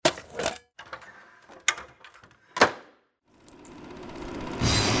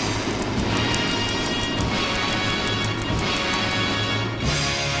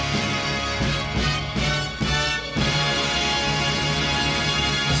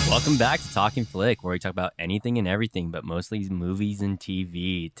Welcome back to Talking Flick, where we talk about anything and everything, but mostly movies and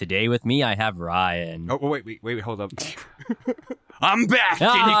TV. Today with me, I have Ryan. Oh, wait, hold up. I'm back,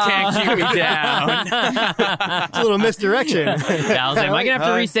 and you can't keep me down. It's a little misdirection. Yeah, I was like, am I going to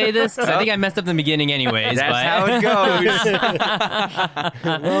have to re-say this? Because I think I messed up in the beginning anyways. That's how it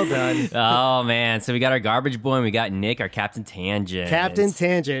goes. Well done. Oh, man. So we got our garbage boy, and we got Nick, our Captain Tangent. Captain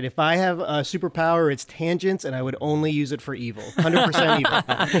Tangent. If I have a superpower, it's tangents, and I would only use it for evil. 100%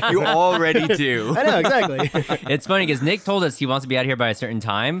 evil. You already do. I know, exactly. It's funny because Nick told us he wants to be out here by a certain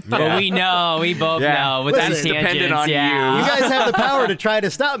time, but we both know with Listen, these it's tangents. dependent on You guys have the power to try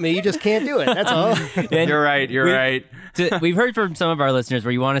to stop me. You just can't do it. That's all. You're right. We've heard from some of our listeners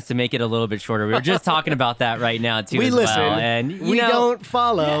where you want us to make it a little bit shorter. We were just talking about that right now, too, We as listen. well. And, We don't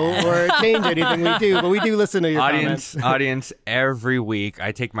follow or change anything we do, but we do listen to your comments. Audience, every week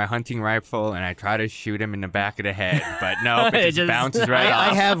I take my hunting rifle and I try to shoot him in the back of the head, but no, it just bounces right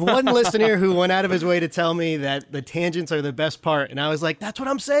off. I have one listener who went out of his way to tell me that the tangents are the best part, and I was like, that's what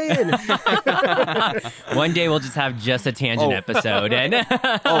I'm saying. One day we'll just have just a tangent episode. And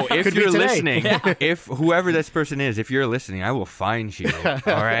if Could be you're today. listening, if whoever this person is, if you're listening, I will find you. All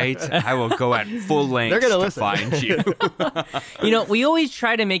right, I will go at full length They're gonna to listen. find you. we always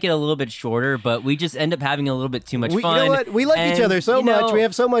try to make it a little bit shorter, but we just end up having a little bit too much You fun. know what? We like each And, other so you know, much. We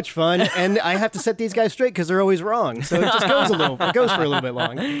have so much fun, and I have to set these guys straight because they're always wrong. So it just goes it goes for a little bit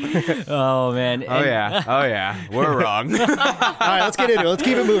long. Oh, man. Oh yeah, we're wrong. All right, let's get into it. Let's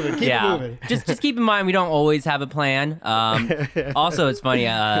keep it moving. Keep it moving. Just keep in mind we don't always have a plan. Also, it's funny.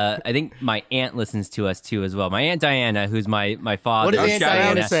 I think my aunt listens to us too as well. My aunt Diana, who's my father. What does Aunt shout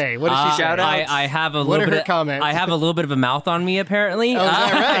Diana outs. say? What does she shout out? I have a What little are bit. her comments? I have a little bit of a mouth on me, apparently. Oh, is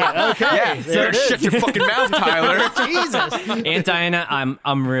that right? Okay. Yeah, There it is. shut your fucking mouth, Tyler. Jesus. Aunt Diana,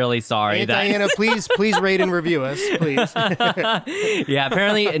 I'm really sorry. Aunt Diana, please rate and review us, please. Yeah,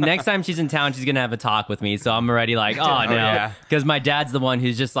 apparently next time she's in town, she's gonna have a talk with me. So I'm already like, oh no, yeah. because my dad's the one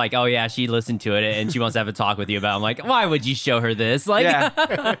who's just like, oh yeah, she listened to it and she wants to have a talk with you about it. I'm like, why would you show her this? Like, Yeah.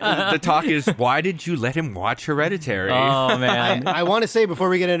 The talk is, why did you let him watch Hereditary? oh man. I want to say before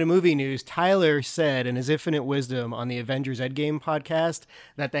we get into movie news, Tyler said in his infinite wisdom on the Avengers Endgame podcast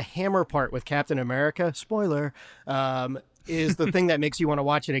that the hammer part with Captain America, spoiler, is the thing that makes you want to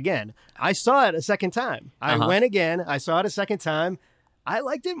watch it again. I saw it a second time. I went again. I saw it a second time. I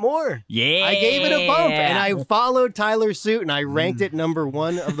liked it more. Yeah. I gave it a bump, and I followed Tyler's suit, and I ranked it number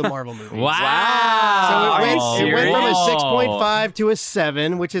 1 of the Marvel movies. Wow. So it went from a Serious? 6.5 to a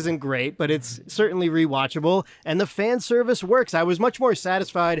 7, which isn't great, but it's certainly rewatchable. And the fan service works. I was much more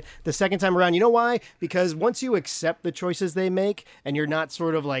satisfied the second time around. You know why? Because once you accept the choices they make, and you're not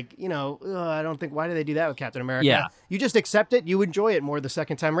sort of like, I don't think, why do they do that with Captain America? Yeah. You just accept it. You enjoy it more the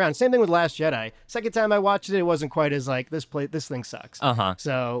second time around. Same thing with Last Jedi. Second time I watched it, it wasn't quite as like, this thing sucks. Uh-huh.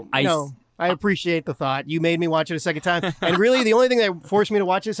 So, I I appreciate the thought. You made me watch it a second time. And really, the only thing that forced me to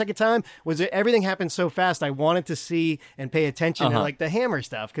watch it a second time was that everything happened so fast. I wanted to see and pay attention to like the hammer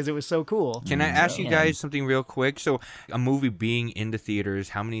stuff because it was so cool. Can I ask you guys something real quick? So, a movie being in the theaters,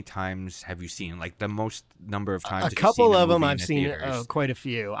 how many times have you seen? Like the most number of times? A that you've couple seen of them movie in I've the seen theaters? quite a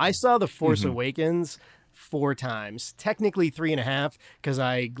few. I saw The Force Awakens 4 times, technically 3.5, because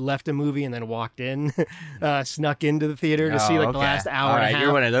I left a movie and then walked in, snuck into the theater to see like the last hour All and right, a half.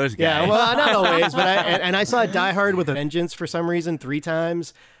 you're one of those guys. Yeah, well, not always, but I saw Die Hard with a Vengeance for some reason 3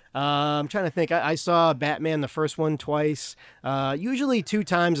 times. I'm trying to think. I saw Batman, the first one, twice. Usually 2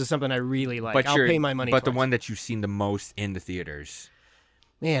 times is something I really like. But I'll pay my money. But the twice. one that you've seen the most in the theaters.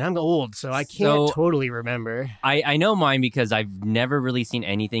 Man, I'm old, so I can't totally remember. I know mine because I've never really seen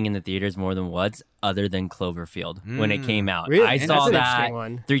anything in the theaters more than once other than Cloverfield when it came out. Really? I That's saw an that interesting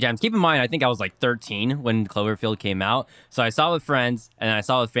one. 3 times. Keep in mind, I think I was like 13 when Cloverfield came out. So I saw it with friends and I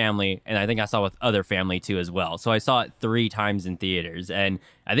saw it with family and I think I saw it with other family too as well. So I saw it 3 times in theaters. And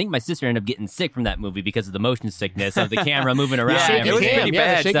I think my sister ended up getting sick from that movie because of the motion sickness of the camera moving around. Yeah, and it was everything. pretty Yeah,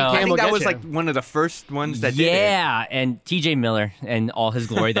 the bad. shaky So- cam I will think that get was you. like one of the first ones that did it. Yeah, and TJ Miller and all his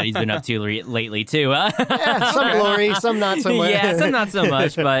glory that he's been up to lately too. Yeah, some glory, some not so much. Yeah, some not so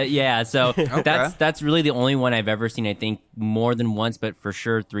much, but yeah. So that's really the only one I've ever seen. I think more than once, but for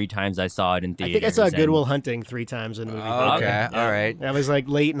sure 3 times I saw it in I theaters. think I saw and- Good Will Hunting 3 times in the movie. Oh, okay, theater. all right. That was like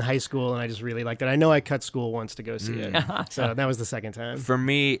late in high school, and I just really liked it. I know I cut school once to go see it, so that was the second time. For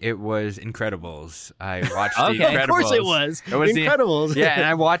me, it was Incredibles. I watched Okay. the Incredibles. Of course it was. It was the- Incredibles. Yeah, and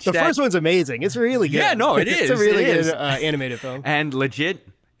I watched the that. first one's amazing. It's really good. Yeah, no, it It's is. a really It good is. animated film. And legit,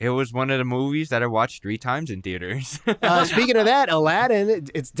 It was one of the movies that I watched 3 times in theaters. Speaking of that, Aladdin,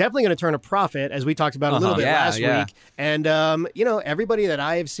 it's definitely going to turn a profit, as we talked about a little bit last week. And, everybody that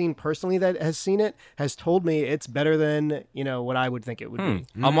I have seen personally that has seen it has told me it's better than, what I would think it would be.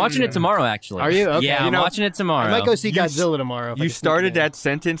 I'm watching it tomorrow, actually. Are you? Okay. Yeah, I'm watching it tomorrow. I might go see Godzilla tomorrow. You started that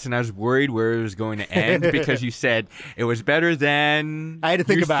sentence, and I was worried where it was going to end because you said it was better than I had to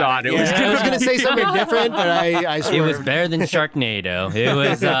think you about thought it. was I was going to say something different, but I It swear. was better than Sharknado. It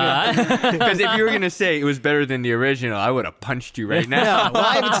was. Because if you were going to say it was better than the original, I would have punched you right now. No, well,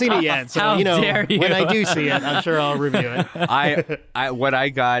 I haven't seen it yet, so How dare you. when I do see it, I'm sure I'll review it. What I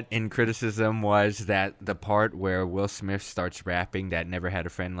got in criticism was that the part where Will Smith starts rapping that "Never Had a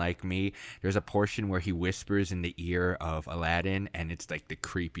Friend Like Me," there's a portion where he whispers in the ear of Aladdin, and it's like the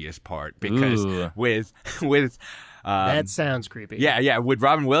creepiest part because Ooh. with That sounds creepy. yeah. With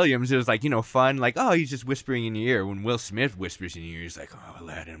Robin Williams, it was like, fun. Like, oh, he's just whispering in your ear. When Will Smith whispers in your ear, he's like, oh,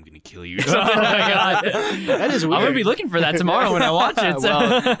 Aladdin, I'm going to kill you. Oh my god, that is weird. I'm gonna be looking for that tomorrow when I watch it.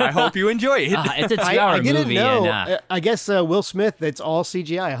 Well, I hope you enjoy it. It's a I 2-hour didn't movie. know. And, I guess Will Smith, it's all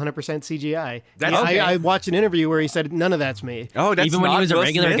CGI, 100% CGI. That's okay. I watched an interview where he said none of that's me. Oh, that's even when he not was a Will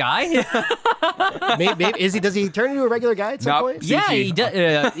regular Smith? guy. Maybe, does he turn into a regular guy at some No. point? Yeah, he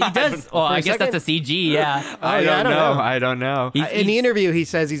does. He does. Well, I guess second? that's a CG. Yeah. I yeah, don't I don't know. I don't know. In the interview, he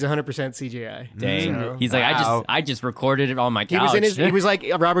says he's 100% CGI. Dang. So- He's like, Wow. I just recorded it on my He couch. he was like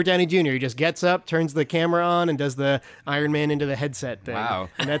Robert Downey Jr. He just gets up, turns the camera on, and does the Iron Man into the headset thing. Wow.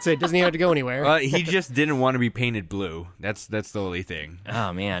 And that's it. Doesn't even have to go anywhere. Well, he just didn't want to be painted blue. That's the only thing.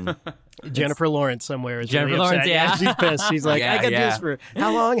 Oh man. Jennifer Lawrence somewhere is Jennifer really upset. Lawrence, yeah. She's pissed. She's like, Yeah, I got yeah. this for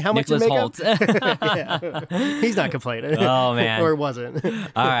how long? How much in Nicholas makeup? Holt. He's not complaining. Oh, man. Or wasn't.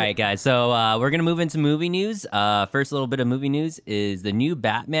 All right, guys. So we're gonna move into movie news. First little bit of movie news is the new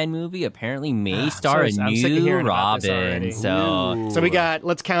Batman movie apparently may star a I'm sick of new hearing about this already. Robin. So So we got,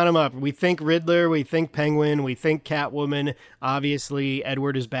 let's count them up. We think Riddler, we think Penguin, we think Catwoman, obviously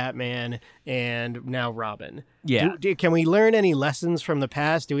Edward is Batman, and now Robin. Yeah. Can we learn any lessons from the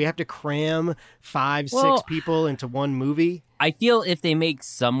past? Do we have to cram 5, 6 Well- people into one movie? I feel if they make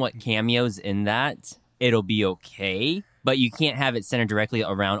somewhat cameos in that, it'll be okay. But you can't have it centered directly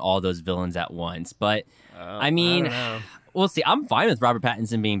around all those villains at once. But I mean, don't know. we'll see. I'm fine with Robert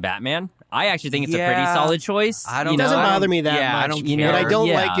Pattinson being Batman. I actually think it's a pretty Yeah. solid choice. I don't It doesn't know. bother me that Yeah, much. I don't You know, What I don't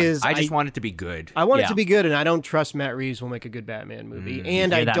yeah. like is I just want it to be good. I want it Yeah. to be good, and I don't trust Matt Reeves will make a good Batman movie.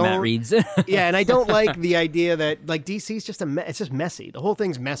 And Hear I that, don't. Matt Reeves. Yeah, and I don't like the idea that like DC's just it's just messy. The whole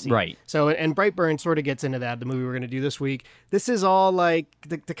thing's messy. Right. So and Brightburn sort of gets into that. The movie we're going to do this week. This is all like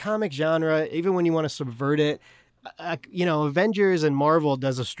the comic genre. Even when you want to subvert it. Avengers and Marvel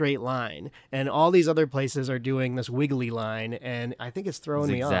does a straight line, and all these other places are doing this wiggly line, and I think it's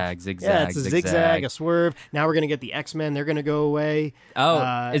throwing me off. Zigzag, Yeah, it's a zigzag. zigzag, a swerve. Now we're going to get the X-Men. They're going to go away.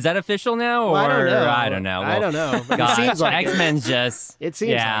 Oh, is that official now? Or Well, I don't know. I don't know. But God, it seems like it. X-Men's just It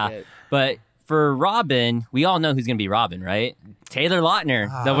seems yeah. like it. But for Robin, we all know who's going to be Robin, right? Taylor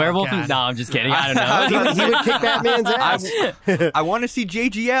Lautner, the werewolf. God. No, I'm just kidding. I don't know. He would kick Batman's ass. I want to see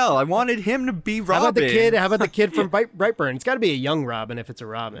JGL. I wanted him to be Robin. How about the kid from Brightburn? It's got to be a young Robin if it's a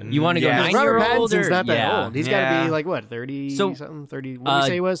Robin. You want to go Yeah. 'Cause Robert 9-year-old? Pattinson's not that yeah. old. He's got to Yeah. be like what, 30 So, something, 30. What did you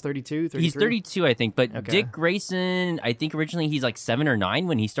say he was? 32, 33? He's 32, I think. But Okay. Dick Grayson, I think originally he's like 7 or 9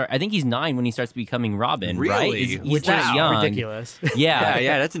 when he I think he's 9 when he starts becoming Robin. Right? Really? He's Which that is young. ridiculous. Yeah.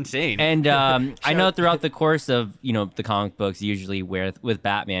 Yeah, that's insane. And I know throughout the course of the comic books, usually with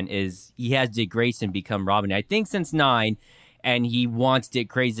Batman is he has Dick Grayson become Robin. I think since 9, and he wants Dick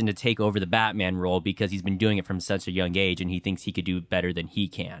Grayson to take over the Batman role because he's been doing it from such a young age, and he thinks he could do better than he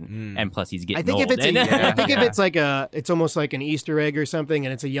can. And plus, he's getting I think old. if it's And- if it's like it's almost like an Easter egg or something,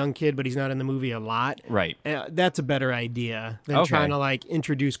 and it's a young kid, but he's not in the movie a lot. right. That's a better idea than Okay. trying to like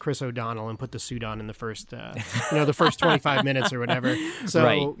introduce Chris O'Donnell and put the suit on in the first, the first 25 minutes or whatever. So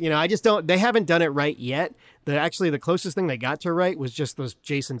Right. I just don't. They haven't done it right yet. The closest thing they got to right was just the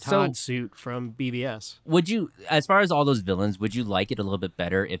Jason Todd suit from BVS. Would you, as far as all those villains, would you like it a little bit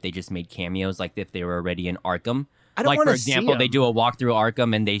better if they just made cameos, like if they were already in Arkham? I don't like, for wanna see example, they them. do a walk through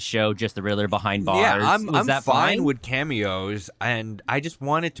Arkham and they show just the Riddler behind bars. yeah, I'm Was that fine with cameos, and I just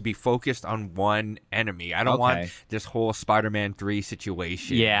want it to be focused on one enemy. I don't want Okay. this whole Spider-Man 3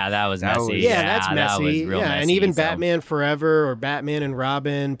 situation. Yeah, that was That messy. was- Yeah, that's that messy. was real yeah, messy, and even so- Batman Forever or Batman and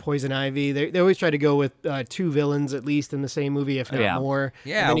Robin, Poison Ivy, they always try to go with 2 villains at least in the same movie, if not Yeah. more.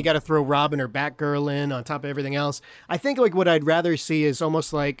 Yeah. And then you got to throw Robin or Batgirl in on top of everything else. I think like what I'd rather see is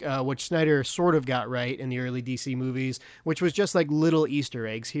almost like what Snyder sort of got right in the early DC movies, which was just like little Easter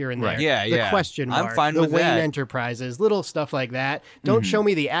eggs here and there. Right. Yeah, the yeah. question I'm mark, fine the with Wayne that. Enterprises, little stuff like that. Don't show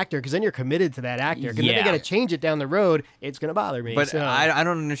me the actor, because then you're committed to that actor. And then they Yeah. got to change it down the road. It's going to bother me. But so. I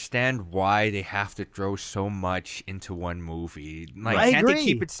don't understand why they have to throw so much into one movie. Like, I can't agree. they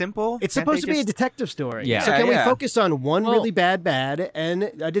keep it simple? It's Can't supposed they to be a just- detective story. Yeah. So can we Yeah. focus on one Well- really bad and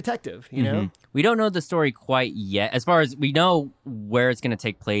a detective, you know? We don't know the story quite yet. As far as we know where it's going to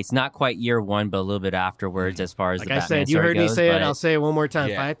take place, not quite year one, but a little bit afterwards as far as Like the I Batman said, you story heard me goes, say it. but- I'll say it one more time.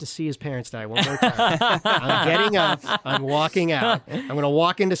 If Yeah. I have to see his parents die one more time, I'm getting up. I'm walking out. I'm going to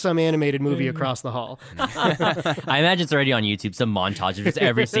walk into some animated movie across the hall. I imagine it's already on YouTube, some montage of just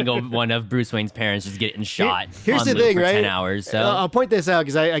every single one of Bruce Wayne's parents just getting shot. Here's on the loop thing, for right? 10 hours. So I'll point this out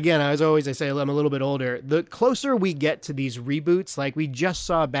because I say I'm a little bit older. The closer we get to these reboots, like we just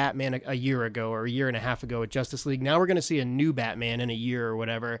saw Batman a year ago or a year and a half ago with Justice League. Now we're going to see a new Batman in a year or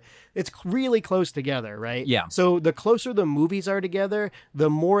whatever. It's really close together, right? Yeah. So the closer the movies are together, the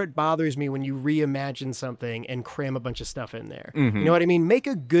more it bothers me when you reimagine something and cram a bunch of stuff in there. You know what I mean? Make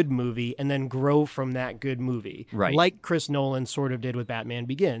a good movie and then grow from that good movie. Right. Like Chris Nolan sort of did with Batman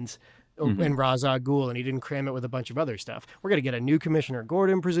Begins. And Ra's al Ghul, and he didn't cram it with a bunch of other stuff. We're going to get a new Commissioner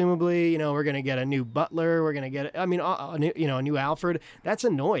Gordon, presumably. You know, we're going to get a new Butler. We're going to get, a new Alfred. That's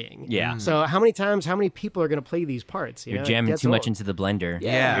annoying. Yeah. So how many people are going to play these parts? You you're know, it jamming gets too much old. into the blender.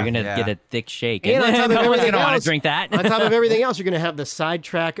 Yeah. You're going to Yeah. get a thick shake. And on top of no one's everything going to want else- to drink that. On top of everything else, you're going to have the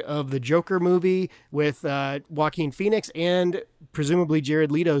sidetrack of the Joker movie with Joaquin Phoenix and presumably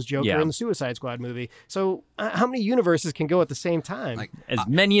Jared Leto's Joker Yeah. in the Suicide Squad movie. So how many universes can go at the same time? Like, As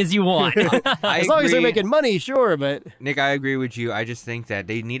many as you want. as long as they're agree. making money, sure, but Nick, I agree with you. I just think that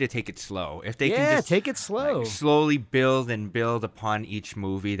they need to take it slow. If they can yeah, just take it slow. like, slowly build upon each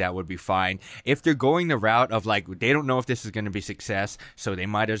movie, that would be fine. If they're going the route of like they don't know if this is going to be success, so they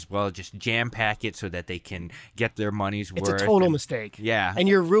might as well just jam pack it so that they can get their money's It's worth. a total and- mistake. Yeah. And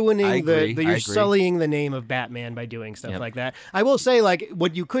you're I ruining agree. you're I agree. sullying the name of Batman by doing stuff Yep. like that. I will say, like,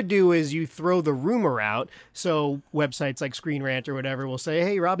 what you could do is you throw the rumor out. So websites like Screen Rant or whatever will say,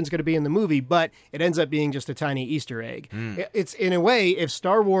 hey, Robin's going to be in the movie, but it ends up being just a tiny Easter egg. It's in a way, if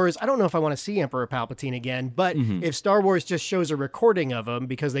Star Wars, I don't know if I want to see Emperor Palpatine again, but if Star Wars just shows a recording of him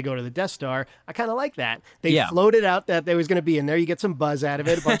because they go to the Death Star, I kind of like that. They Yeah. floated out that there was going to be in there. You get some buzz out of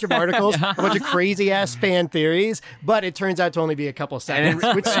it, a bunch of articles, a bunch of crazy ass fan theories, but it turns out to only be a couple seconds,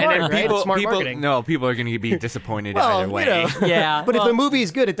 which is smart, right? It's smart marketing. people are going to be disappointed Well, either way. you know. Yeah. But well, if the movie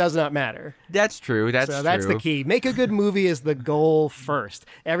is good, it does not matter. That's true. That's So that's true. the key. Make a good movie is the goal first.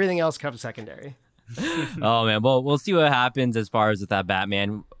 Everything else comes secondary. oh, man. Well, we'll see what happens as far as with that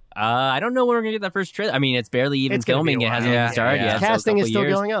Batman. I don't know when we're going to get that first trailer. I mean, it's barely even It's gonna be filming. a It while. hasn't Yeah. even started Yeah. yet. so a Casting is couple still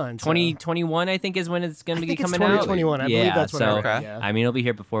years. going on. so- 2021, I think, is when it's going to be think it's coming out. 2021. I yeah, believe that's what I so, read, Okay. yeah. I mean, it'll be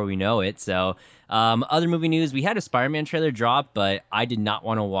here before we know it. So, other movie news, we had a Spider-Man trailer drop, but I did not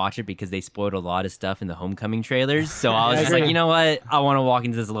want to watch it because they spoiled a lot of stuff in the Homecoming trailers. So I was I just agree. like, you know what? I want to walk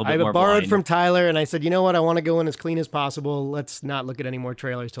into this a little I bit more borrowed blind. from Tyler, and I said, you know what? I want to go in as clean as possible. Let's not look at any more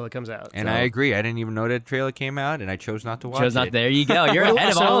trailers till it comes out. And So- I agree. I didn't even know that trailer came out, and I chose not to watch Chose not. it. There you go. You're Well, ahead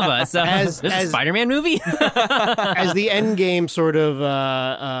of so all of us. So, as- this is a as- Spider-Man movie? as the end game sort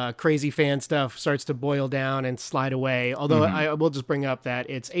of crazy fan stuff starts to boil down and slide away, although I will just bring up that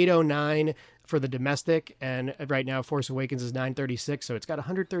it's 809 for the domestic, and right now Force Awakens is 936, so it's got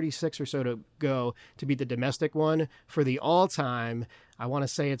 136 or so to go to beat the domestic one. For the all-time, I want to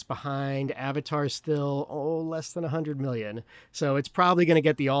say it's behind Avatar still, less than 100 million. So it's probably going to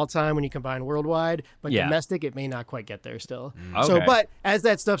get the all-time when you combine worldwide, but Yeah. domestic, it may not quite get there still. Okay. So, but as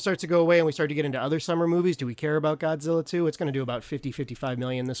that stuff starts to go away and we start to get into other summer movies, do we care about Godzilla 2? It's going to do about 55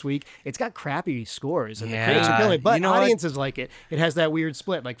 million this week. It's got crappy scores, and the critics are Yeah. killing it, but You know what? audiences like it. It has that weird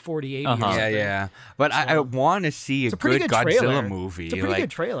split, like 40-80 or Uh-huh. something. Yeah. But I want to see a It's a pretty good good Godzilla trailer. movie. It's a pretty like, good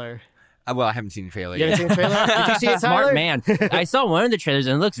trailer. well, I haven't seen the trailer You yet. haven't seen the trailer? Did you see it, Smart Tyler? man. I saw one of the trailers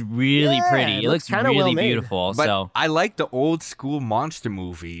and it looks really Yeah, pretty. it It looks looks kinda really well-made. beautiful. But so I like the old school monster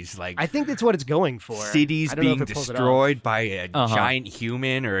movies, like I think that's what it's going for. cities I don't know being if it pulls it off. destroyed by a Uh-huh. giant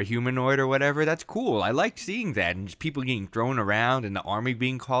human or a humanoid or whatever. That's cool. I like seeing that, and just people getting thrown around and the army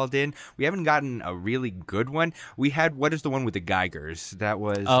being called in. We haven't gotten a really good one. We had, what is the one with the Geigers? That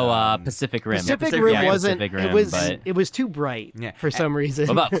was Pacific Rim. Pacific Pacific Rim Rim. wasn't. Pacific Rim, it was. but It was too bright Yeah. for some reason.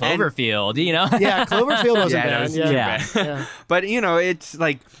 what about Cloverfield? Cloverfield, you know? Yeah, Cloverfield wasn't Yeah, that bad. was Yeah. too Yeah. bad. Yeah. But it's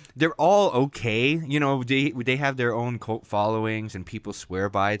like they're all okay. They have their own cult followings and people swear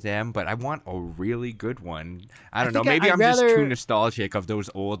by them. But I want a really good one. I don't know. think Maybe I'd I'm just rather- too nostalgic of those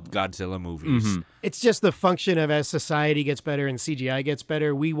old Godzilla movies. It's just the function of as society gets better and CGI gets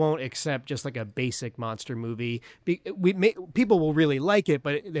better, we won't accept just like a basic monster movie. People will really like it,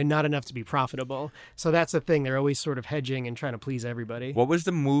 but they're not enough to be profitable. So that's the thing. They're always sort of hedging and trying to please everybody. What was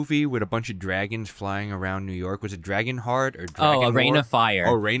the movie with a bunch of dragons flying around New York? Was it Dragonheart or Oh, A Reign Dragonlord? of Fire.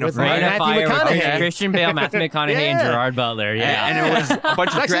 Oh, Reign of With Fire. Reign of Matthew Fire with McConaughey. Christian Bale, Matthew McConaughey, and Yeah. Gerard Butler. Yeah. And it was a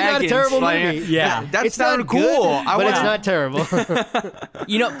bunch of It's actually not a dragons terrible flying. movie. Yeah. That It's sounded not cool. good, I but it's wanna- not terrible.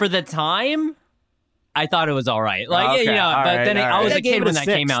 You know, for the time, I thought it was all right. Like, Okay, you know, all but right, then all I was right. a kid when that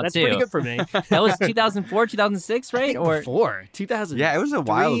came out That's too. pretty good for me. That was 2004, 2006, right? Or Before 2000. Yeah, it was a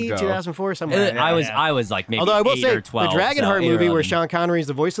while ago. 2004, somewhere. I was like maybe Although I will 8 say, or 12. the Dragonheart so movie where 11. Sean Connery is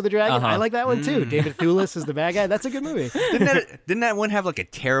the voice of the dragon, Uh-huh. I like that one too. David Thewlis is the bad guy. That's a good movie. Didn't that one have like a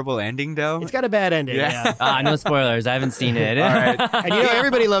terrible ending though? It's got a bad ending. Yeah. Yeah. No spoilers. I haven't seen it. All right. And you know,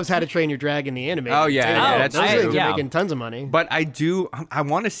 everybody loves How to Train Your Dragon, the anime. Oh, yeah, yeah, that's those true. things are Yeah. making tons of money. But I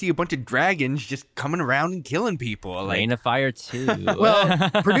want to see a bunch of dragons just coming around and killing people. Like, Reign of Fire 2.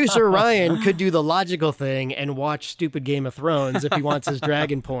 Well, producer Ryan could do the logical thing and watch stupid Game of Thrones if he wants his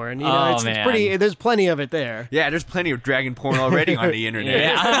dragon porn. You know, Oh, it's man. pretty. There's plenty of it there. yeah, there's plenty of dragon porn already on the internet.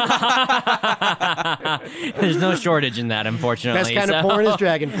 Yeah. There's no shortage in that, unfortunately. Best kind of so- porn is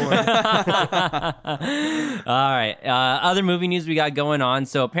dragon porn. All right. Other movie news we got going on.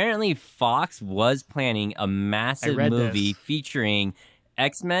 So apparently Fox was planning a massive read movie this. featuring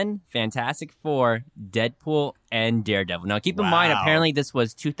X-Men, Fantastic Four, Deadpool, and Daredevil. Now keep in mind, Wow. apparently this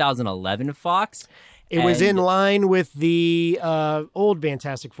was 2011 Fox. It was and, in line with the old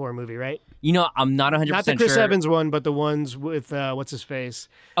Fantastic Four movie, right? You know, I'm not 100% Not the Chris sure. Evans one, but the ones with what's his face,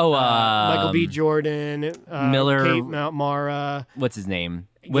 Oh, Michael B. Jordan, Miller- Kate Mara. What's his name?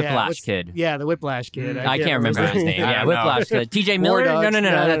 Whiplash what's- Kid. Yeah, the Whiplash Kid. I can't remember his name. I Yeah, don't Whiplash Kid. TJ War Miller? Dogs? No.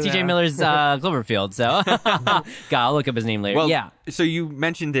 No. TJ Miller's Cloverfield. So, God, I'll look up his name later. Well, yeah. So you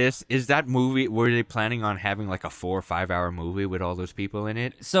mentioned this. Is that movie? Were they planning on having like a 4 or 5 hour movie with all those people in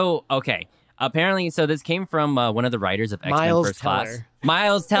it? So, okay. Apparently, so this came from one of the writers of X-Men Miles First Class. Teller.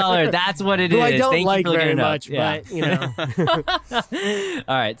 Miles Teller, that's what it is. Who I don't Thank like you for very looking it up. much, Yeah. but you know,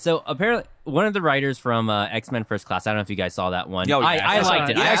 All right, so apparently one of the writers from X-Men First Class, I don't know if you guys saw that one. Oh, yeah, I I saw liked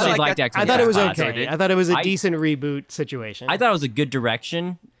it. it. Yeah, I I actually like liked that- X-Men I thought it was First Class. okay. I thought it was a I- decent reboot situation. I thought it was a good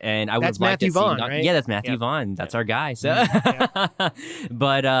direction, and I would That's have liked Matthew to see. Vaughn, right? Yeah, that's Matthew Yep. Vaughn. That's our guy. So,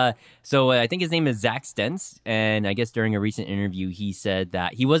 but so I think his name is Zach Stentz, and I guess during a recent interview, he said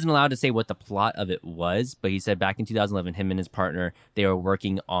that he wasn't allowed to say what the plot of it was, but he said back in 2011, him and his partner they were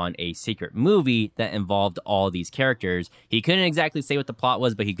working on a secret movie that involved all these characters. He couldn't exactly say what the plot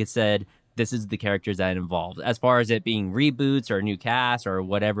was, but he could said this is the characters that it involved. As far as it being reboots or a new cast or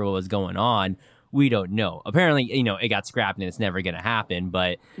whatever was going on, we don't know. Apparently, you know, it got scrapped and it's never going to happen,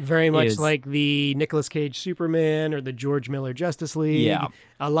 but Very much is- like the Nicolas Cage Superman or the George Miller Justice League. Yeah.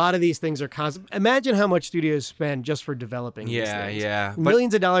 A lot of these things are constant. Imagine how much studios spend just for developing these Yeah, things. yeah. But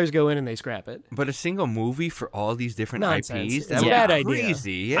Millions of dollars go in and they scrap it. but a single movie for all these different Nonsense. IPs? It's That a would bad be idea.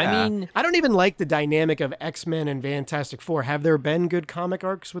 crazy. Yeah. I mean, I don't even like the dynamic of X-Men and Fantastic Four. Have there been good comic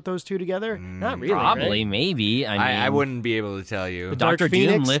arcs with those two together? Not really. probably, right? maybe. I mean, I wouldn't be able to tell you. Dark Dr. Doom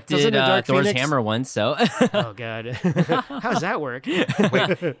Phoenix? lifted Doesn't the Dark Thor's Phoenix- hammer once, so Oh, God. How does that work?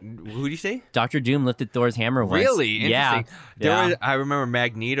 Wait, who do you say? Dr. Doom lifted Thor's hammer once. Really? Yeah. Interesting. There Yeah. was, I remember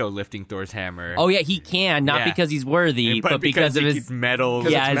Magneto lifting Thor's hammer. Oh, yeah, he can. Not Yeah. because he's worthy, but because of he his keeps metal.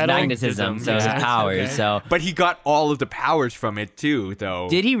 yeah, it's his metal? magnetism, so Yeah. his powers. Okay. So But he got all of the powers from it too, though.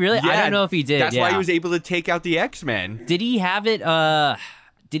 did he really? I Yeah, don't know if he did. That's why yeah. he was able to take out the X-Men. Did he have it?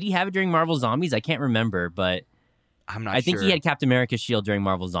 Did he have it during Marvel Zombies? I can't remember, but I'm not I think sure. he had Captain America's shield during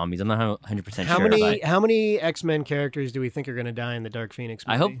Marvel Zombies. I'm not 100% How sure. many but how many X-Men characters do we think are going to die in the Dark Phoenix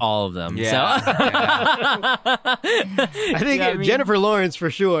movie? I hope all of them. Yeah. So. yeah. I think Yeah, I mean- Jennifer Lawrence for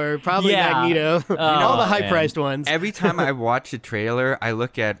sure. Probably Yeah. Magneto. Oh, All the man. high-priced ones. Every time I watch a trailer, I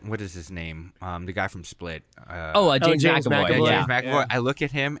look at what is his name? The guy from Split. James, James McAvoy. McAvoy. Yeah. James McAvoy. Yeah. I look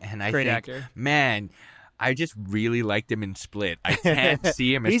at him and I Great think, actor. man, I just really liked him in Split. I can't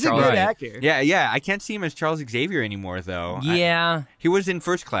see him as He's a Charles. good actor. Yeah. I can't see him as Charles Xavier anymore, though. Yeah. He was in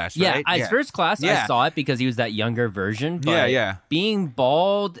First Class, Yeah, right? as First Class, I Yeah. saw it because he was that younger version. But Yeah. being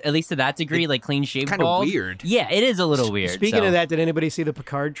bald, at least to that degree, like clean shaved kinda bald. weird. Yeah, it is a little weird. Speaking so. of that, did anybody see the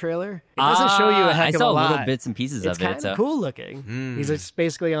Picard trailer? It doesn't show you a heck I of saw a lot. little bits and pieces It's of it. kind So of cool looking. He's just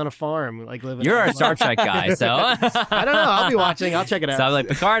basically on a farm, like living. you're out a in Star the- Trek guy, so I don't know. I'll be watching. I'll check it out. so I'm like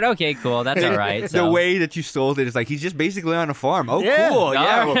Picard. Okay, cool. That's all right. The So. way the that you sold it is like he's just basically on a farm. Oh, Yeah. cool.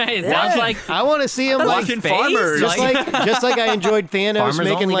 Yeah. All right. It sounds like I want to see him Watching space? farmers. just like I enjoyed Thanos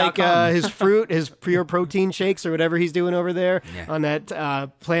making like FarmersOnly.com. his fruit, his pure protein shakes or whatever he's doing over there Yeah. on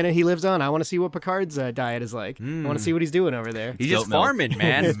that planet he lives on. I want to see what Picard's diet is like. I want to see what he's doing over there. He's Goat just milk. farming,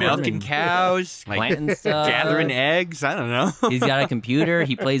 man. Milking cows, like planting stuff. gathering eggs. I don't know. He's got a computer.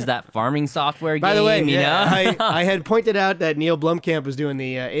 He plays that farming software game. By the way, you know? I had pointed out that Neil Blomkamp was doing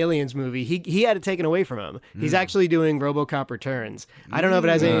the Aliens movie. He had it taken away from him. He's actually doing RoboCop Returns. I don't know if it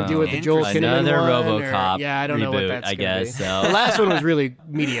has anything to do with the Joel Interesting. Kinnaman Another one. RoboCop Yeah, I don't know what reboot, that's I gonna guess, be. so. The last one was really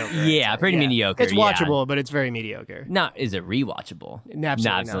mediocre. Yeah, pretty mediocre, It's yeah. watchable, but it's very mediocre. Not is it rewatchable? Absolutely No,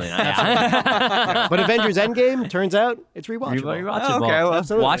 not. absolutely not. Yeah. But Avengers Endgame turns out it's rewatchable. Rewatchable. Oh, okay, well,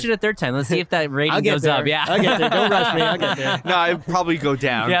 Absolutely. Watch it a third time. Let's see if that rating I'll get goes there. up. Yeah. I'll get there. Don't rush me. I'll get there. No, I'd probably go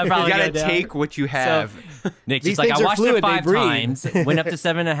down. Yeah, probably you gotta go down. take what you have. Nick's These just like, things I are watched fluid, it they 5 breathe. times, went up to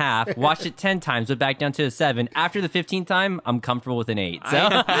 7.5, watched it 10 times, went back down to a 7. After the 15th time, I'm comfortable with an 8. So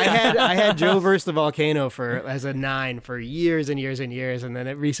I had Joe versus the Volcano as a 9 for years and years and years, and then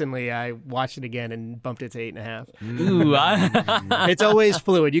recently I watched it again and bumped it to 8.5. ooh, It's always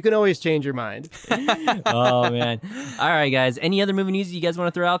fluid. You can always change your mind. oh man. All right, guys. Any other movie news you guys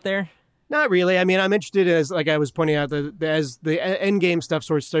want to throw out there? Not really. I mean, I'm interested as like I was pointing out as the Endgame stuff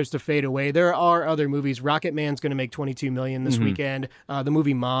sort of starts to fade away. There are other movies. Rocket Man's going to make $22 million this weekend. The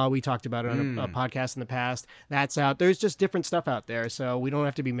movie Ma, we talked about it on a podcast in the past. That's out. There's just different stuff out there, so we don't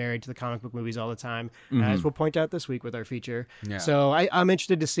have to be married to the comic book movies all the time, as we'll point out this week with our feature. Yeah. So I'm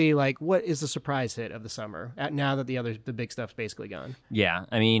interested to see like what is the surprise hit of the summer now that the big stuff's basically gone. Yeah,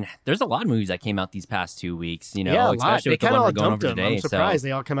 I mean, there's a lot of movies that came out these past 2 weeks. You know, Yeah, a lot. especially They with the kind one of we're all going dumped over them. today. I'm surprised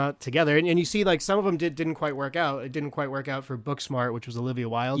they all come out together, and you see like some of them didn't quite work out. It didn't quite work out for Booksmart, which was Olivia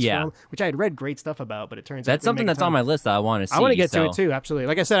Wilde's Yeah. film, which I had read great stuff about, but it turns out That's something that's on my list that I want to see. I want to get to so- it too. Absolutely.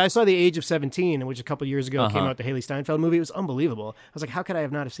 Like I said, I saw The Age of 17, which a couple years ago came Uh-huh. out, the Haley Steinfeld movie. It was unbelievable. I was like, how could I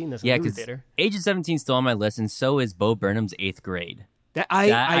have not have seen this in Yeah, the movie because theater? Age of 17 is still on my list, and so is Bo Burnham's 8th Grade. That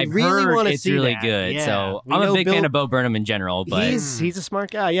That I I've really heard want to it's see really that. good. Yeah. So We I'm a know big fan Bill- of Bo Burnham in general. But He's a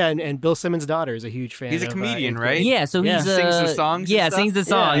smart guy, yeah, and Bill Simmons' daughter is a huge fan. He's a of, comedian, Eighth right? Grade. yeah, so Yeah. he's Sings the songs and Yeah, stuff? sings the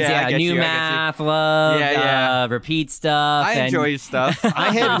songs. Yeah, I Yeah, get new you, I get you. math, love, Yeah. repeat stuff. I and- enjoy his stuff.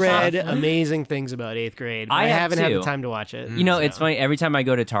 I had read amazing things about 8th Grade, but I I have haven't had too. the time to watch it. You know, it's funny. Every time I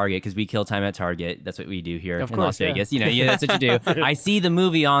go to Target, because we kill time at Target, that's what we do here Of in Las course, yeah. Vegas. You know, that's what you do. I see the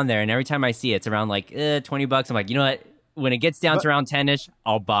movie on there, and every time I see it, it's around like $20. I'm like, you know what? When it gets down to around 10ish,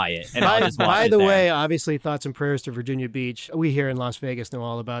 I'll buy it. And I'll just watch By it the there. way, obviously, thoughts and prayers to Virginia Beach. We here in Las Vegas know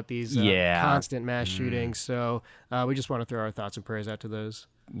all about these constant mass shootings, so we just want to throw our thoughts and prayers out to those.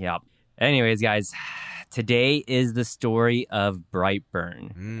 Yep. Anyways, guys, today is the story of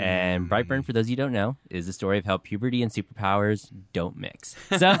Brightburn. And Brightburn, for those of you who don't know, is the story of how puberty and superpowers don't mix.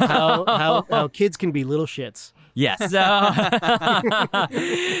 So, How kids can be little shits. yes. So,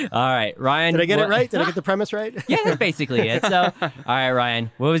 all right, Ryan. Did I get it what- right? Did I get the premise right? Yeah, that's basically it. So, all right,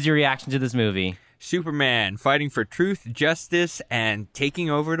 Ryan, what was your reaction to this movie? Superman fighting for truth, justice, and taking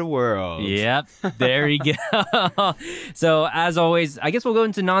over the world. Yep, there you go. So, as always, I guess we'll go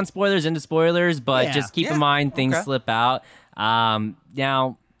into non-spoilers, into spoilers, but Yeah. just keep Yeah, in mind things okay. slip out.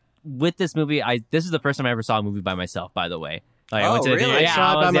 Now, with this movie, this is the first time I ever saw a movie by myself, by the way. Like, Oh, went to the really? theater- I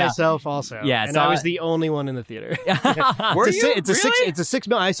saw it by was- yeah. myself also. Yeah, and saw I was it- the only one in the theater. Were it's a, you? it's a Really? It's a 6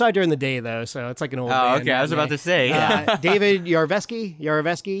 million. I saw it during the day though, so it's like an old. Oh, man okay. I was about to say. David Yarovesky. Yeah,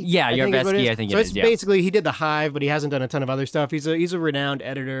 I think is what Yarovesky, it is. I think so it it's is, yeah. basically he did The Hive, but he hasn't done a ton of other stuff. He's a renowned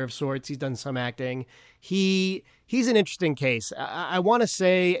editor of sorts. He's done some acting. He's an interesting case. I want to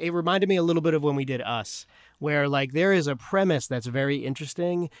say it reminded me a little bit of when we did Us, where like there is a premise that's very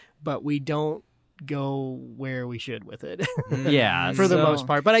interesting, but we don't go where we should with it Yeah, for the so- most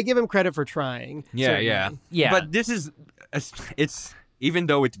part. But I give him credit for trying. Yeah, certainly. yeah. Yeah. But this is, it's, even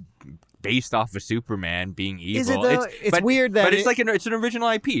though it's based off of Superman being evil. Is it though? It's but- weird that But it's it- like it's an original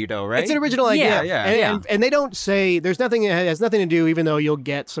IP though, right? It's an original idea. Yeah, And they don't say, there's nothing, it has nothing to do, even though you'll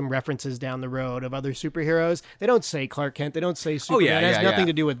get some references down the road of other superheroes. They don't say Clark Kent. They don't say Superman. yeah, It has yeah, nothing yeah.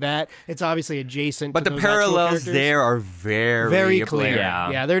 to do with that. It's obviously adjacent But to the those actual parallels characters. there are very Very apparent. clear.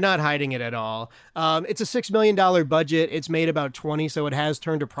 Yeah. They're not hiding it at all. It's a $6 million budget. It's made about 20, so it has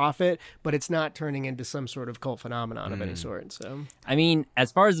turned a profit, but it's not turning into some sort of cult phenomenon of any sort. So I mean,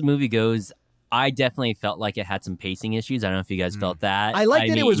 as far as the movie goes, I definitely felt like it had some pacing issues. I don't know if you guys felt that. I like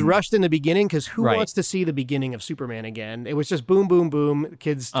that it was mean, rushed in the beginning because who Right. wants to see the beginning of Superman again? It was just boom, boom, boom. The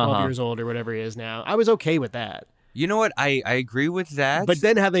kid's 12 Uh-huh. years old or whatever he is now. I was okay with that. You know what? I agree with that. But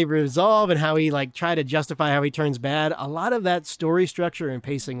then how they resolve and how he like try to justify how he turns bad, a lot of that story structure and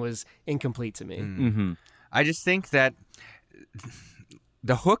pacing was incomplete to me. Mhm. I just think that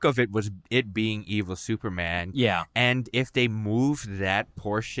the hook of it was it being evil Superman. Yeah. And if they moved that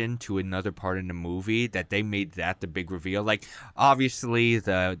portion to another part in the movie, that they made that the big reveal. Like, obviously,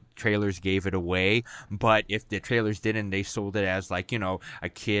 the trailers gave it away, but if the trailers didn't, they sold it as, like, a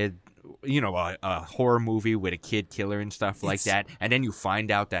kid, a horror movie with a kid killer and stuff like that. And then you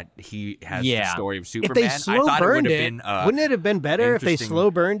find out that he has the story of Superman. If they slow burned it, wouldn't it have been better if they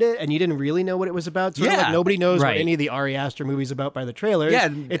slow burned it and you didn't really know what it was about? Sort of like nobody knows what any of the Ari Aster movies about by the trailers. Yeah,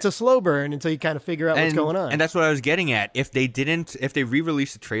 it's a slow burn until you kind of figure out what's going on. And that's what I was getting at. If they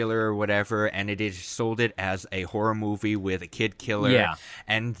re-released the trailer or whatever, and it is sold it as a horror movie with a kid killer,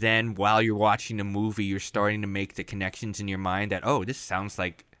 and then while you're watching the movie, you're starting to make the connections in your mind that, oh, this sounds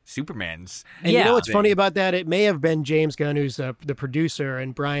like Superman's. And you know what's funny about that? It may have been James Gunn, who's the producer,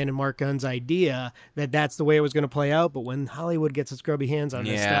 and Brian and Mark Gunn's idea that that's the way it was going to play out. But when Hollywood gets its grubby hands on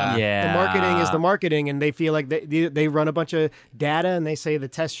this stuff, the marketing is the marketing, and they feel like they run a bunch of data, and they say the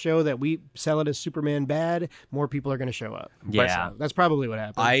tests show that we sell it as Superman bad, more people are going to show up. Yeah. So that's probably what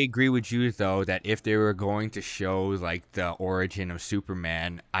happened. I agree with you, though, that if they were going to show like the origin of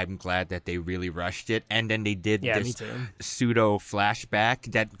Superman, I'm glad that they really rushed it, and then they did this pseudo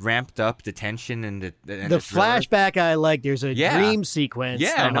flashback that ramped up the tension and the flashback. I like. There's a dream sequence.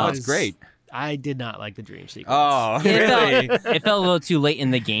 Yeah, no, it's great. I did not like the dream sequence. Oh, really? It felt a little too late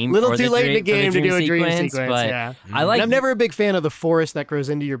in the game. Little too late in the game to do a dream sequence. But yeah. I'm never a big fan of the forest that grows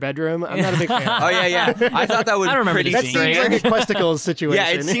into your bedroom. I'm not a big fan. Oh yeah. I thought that was pretty. That seems like a Questicles situation.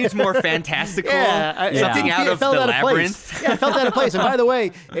 Yeah, it seems more fantastical. Something out of the labyrinth. Yeah, I felt out of place. And by the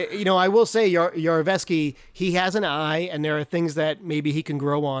way, I will say Yarovesky, he has an eye, and there are things that maybe he can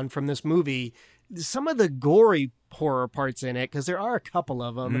grow on from this movie. Some of the gory horror parts in it, because there are a couple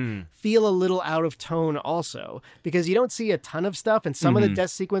of them, feel a little out of tone also, because you don't see a ton of stuff, and some of the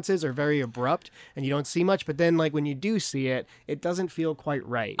death sequences are very abrupt and you don't see much, but then like when you do see it, it doesn't feel quite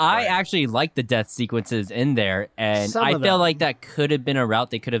right. I actually like the death sequences in there, and I feel like that could have been a route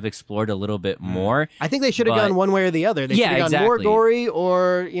they could have explored a little bit more. I think they should have gone one way or the other. They should have gone more gory,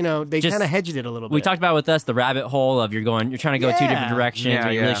 or they kind of hedged it a little bit. We talked about with us the rabbit hole of you're trying to go two different directions,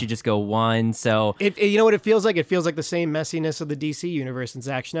 but you really should just go one. So you know what it feels like? It feels like the same messiness of the DC universe and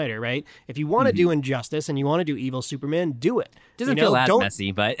Zack Snyder, right? If you want to do Injustice and you want to do evil Superman, do it. Doesn't feel as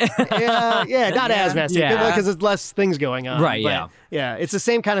messy, but not as messy because there's less things going on. Right? But, it's the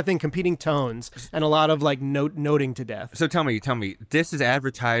same kind of thing, competing tones and a lot of like noting to death. So tell me, this is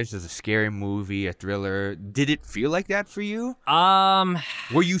advertised as a scary movie, a thriller. Did it feel like that for you?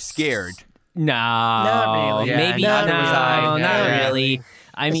 Were you scared? No, not really. Maybe not really.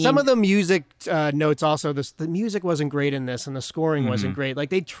 I mean, some of the music notes also, the music wasn't great in this, and the scoring wasn't great. Like,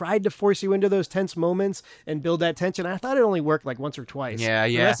 they tried to force you into those tense moments and build that tension. I thought it only worked like once or twice. Yeah.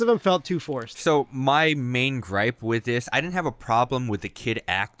 The rest of them felt too forced. So my main gripe with this, I didn't have a problem with the kid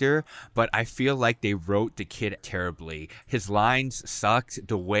actor, but I feel like they wrote the kid terribly. His lines sucked.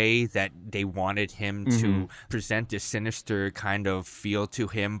 The way that they wanted him to present this sinister kind of feel to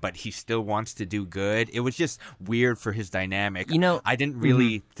him, but he still wants to do good. It was just weird for his dynamic. I didn't really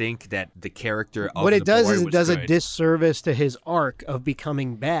think that the character of what it does is it does a disservice to his arc of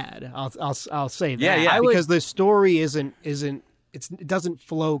becoming bad. I'll say that. Yeah. Because the story it doesn't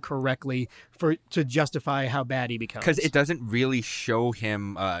flow correctly to justify how bad he becomes. Because it doesn't really show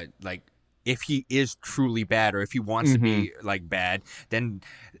him like if he is truly bad or if he wants to be like bad. Then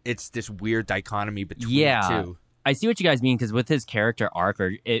it's this weird dichotomy between the two. I see what you guys mean, because with his character arc,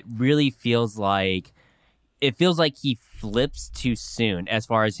 it really feels like he flips too soon as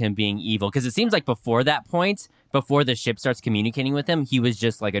far as him being evil. Because it seems like before that point, before the ship starts communicating with him, he was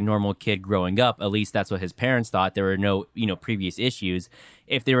just like a normal kid growing up. At least that's what his parents thought. There were no, previous issues.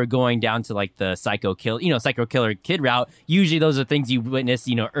 If they were going down to like the psycho killer kid route, usually those are things you witness,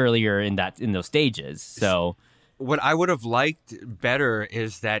 earlier in those stages. So what I would have liked better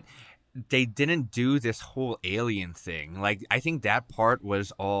is that they didn't do this whole alien thing. Like, I think that part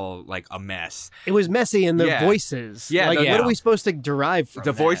was all like a mess. It was messy in the voices. Yeah. What are we supposed to derive from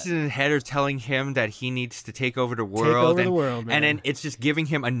the voices in his head are telling him that he needs to take over the world. And then it's just giving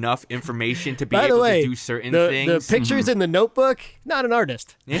him enough information to be able to do certain things. The pictures in the Notebook, not an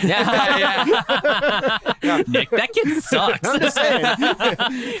artist. Nick, that kid sucks. I'm just saying.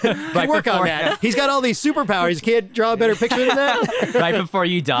 Work on that. He's got all these superpowers. You can't draw a better picture than that. Right before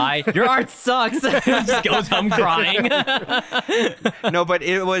you die, Your art sucks. Just goes home crying. No, but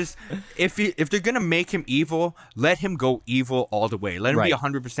it was if they're gonna make him evil, let him go evil all the way. Let him be Right.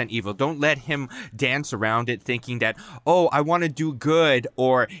 100% evil. Don't let him dance around it, thinking that I want to do good,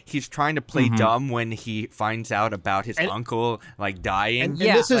 or he's trying to play dumb when he finds out about his uncle like dying. And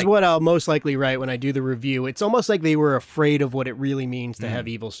Yeah, this is like- what I'll most likely write when I do the review. It's almost like they were afraid of what it really means to have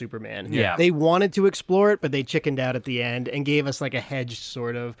evil Superman. Yeah. They wanted to explore it, but they chickened out at the end and gave us like a hedged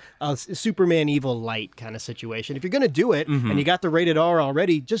sort of Superman evil light kind of situation. If you're going to do it and you got the rated R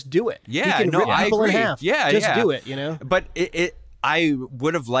already, just do it. Yeah, you can no, rip I people in agree. half. Yeah, just yeah. do it. You know. But I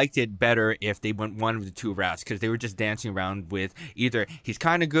would have liked it better if they went one of the two routes, because they were just dancing around with either he's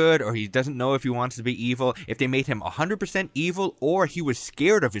kind of good or he doesn't know if he wants to be evil. If they made him 100% evil, or he was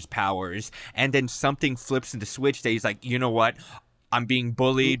scared of his powers, and then something flips in the switch that he's like, you know what? I'm being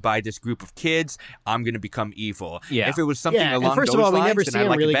bullied by this group of kids. I'm going to become evil. Yeah. If it was something Yeah, along and first those of all, we lines, never then see I him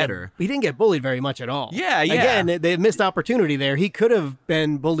like really it better. he didn't get bullied very much at all. Yeah, yeah. Again, they missed opportunity there. He could have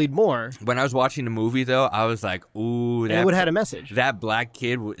been bullied more, When I was watching the movie, though, I was like, ooh, and it would have had a message. that black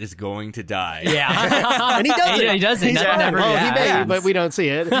kid is going to die. Yeah. And he doesn't. He doesn't. He's That fine. never Well, he may, happens. but we don't see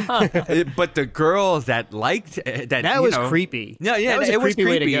it. But the girl that liked that That was creepy. No, yeah, That was a it was creepy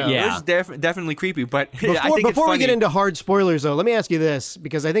way to creepy. go. Yeah. It was definitely creepy. But I Before, think it's before we funny. get into hard spoilers, though, let me ask you this,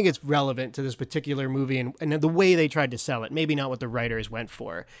 because I think it's relevant to this particular movie and the way they tried to sell it. Maybe not what the writers went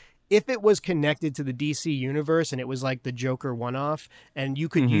for. If it was connected to the DC universe and it was like the Joker one-off, and you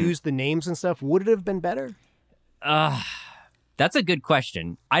could use the names and stuff, would it have been better? That's a good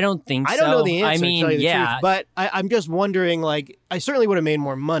question. I don't think so. I don't know the answer. I mean, to tell you the yeah. truth, but I'm just wondering. Like, I certainly would have made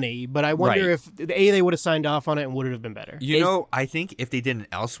more money, but I wonder Right. if they would have signed off on it and would it have been better. You know, I think if they did an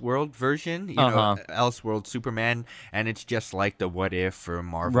Elseworld version, you know, Elseworld Superman, and it's just like the What If for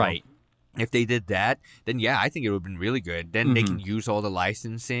Marvel. Right. If they did that, then yeah, I think it would have been really good. Then they can Mm-hmm. use all the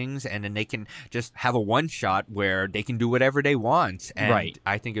licensings, and then they can just have a one shot where they can do whatever they want. And Right.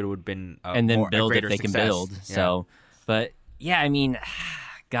 I think it would have been and then a build if greater they can success. build. Yeah. So, but yeah, I mean,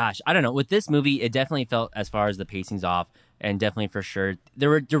 gosh, I don't know. With this movie, it definitely felt, as far as the pacing's off, and definitely for sure, there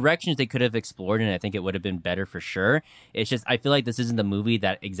were directions they could have explored, and I think it would have been better for sure. It's just, I feel like this isn't the movie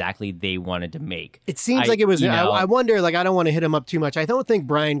that exactly they wanted to make. It seems I- like it was. you know- I wonder. Like, I don't want to hit him up too much. I don't think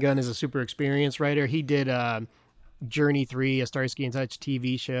Brian Gunn is a super experienced writer. He did Journey 3, a Starsky and Hutch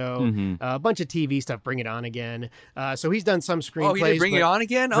TV show, Mm-hmm. a bunch of TV stuff. Bring It On Again. So he's done some screenplays. Oh, he did Bring It On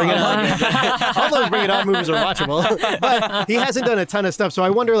again? Bring It Oh. On. All those Bring It On movies are watchable, but he hasn't done a ton of stuff. So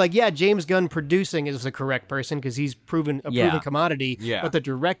I wonder, like, yeah, James Gunn producing is the correct person because he's proven a Yeah. proven commodity. Yeah. But the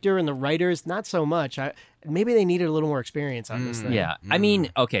director and the writers, not so much. Maybe they needed a little more experience on this thing. Yeah, I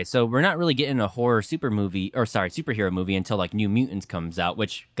mean, okay, so we're not really getting a superhero movie until like New Mutants comes out,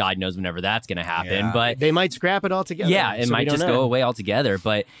 which God knows whenever that's going to happen. Yeah. But They might scrap it altogether. yeah, it so we might don't just know. go away altogether.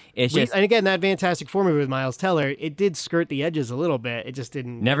 But it's just And again, that Fantastic Four movie with Miles Teller, it did skirt the edges a little bit. It just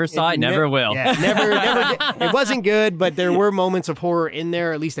didn't. Never saw it, never will. Yeah, never. It wasn't good, but there were moments of horror in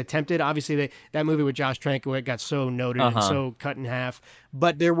there, at least attempted. Obviously, that movie with Josh Trank got so noted and so cut in half.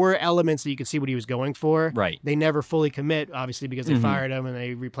 But there were elements that you could see what he was going for. Right. They never fully commit, obviously, because they fired him and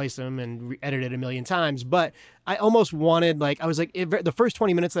they replaced him and edited a million times. But I almost wanted, like, I was like, the first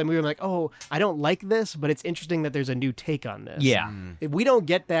 20 minutes of that movie, I'm like, oh, I don't like this, but it's interesting that there's a new take on this. yeah. We don't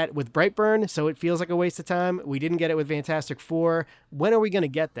get that with Brightburn, so it feels like a waste of time. We didn't get it with Fantastic Four. When are we going to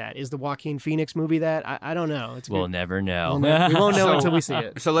get that? Is the Joaquin Phoenix movie that? I don't know. It's We'll good. never know. We won't know So- until we see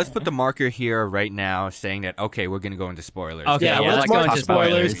it. So let's put the marker here right now, saying that okay, we're going to go into spoilers. Okay, Yeah, yeah, let's let's mark go the into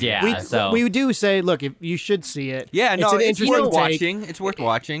spoilers. spoilers. Yeah, we, so we do say, look, if you should see it. Yeah, no, an it's interesting worth take. watching. It's worth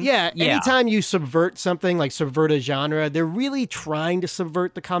watching. Yeah, Yeah. anytime you subvert something, like subvert a genre, they're really trying to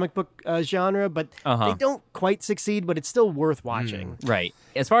subvert the comic book genre, but they don't quite succeed, but it's still worth watching. right.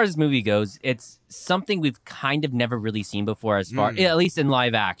 As far as this movie goes, it's something we've kind of never really seen before, as far at least in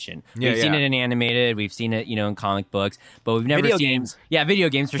live action. Yeah, We've seen yeah. it in animated, we've seen it, in comic books, but we've never Video seen games. Yeah, video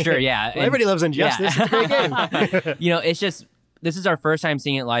games for sure. Yeah, Well, everybody loves Injustice. Yeah. It's a great game. It's just this is our first time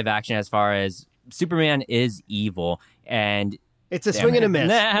seeing it live action. As far as Superman is evil, and It's a swing and a miss.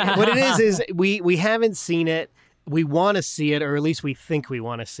 Nah. What it is we haven't seen it. We want to see it, or at least we think we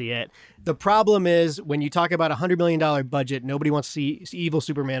want to see it. The problem is when you talk about $100 million budget, nobody wants to see evil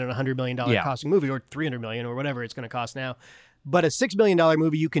Superman in a $100 million Yeah. costing movie, or $300 million, or whatever it's going to cost now. But a $6 million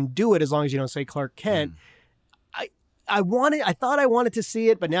movie, you can do it as long as you don't say Clark Kent. I thought I wanted to see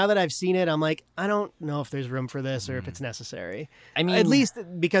it, but now that I've seen it, I'm like, I don't know if there's room for this or if it's necessary. I mean, At least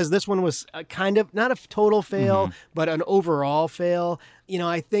because this one was kind of not a total fail, but an overall fail.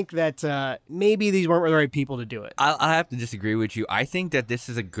 I think that maybe these weren't the right people to do it. I'll have to disagree with you. I think that this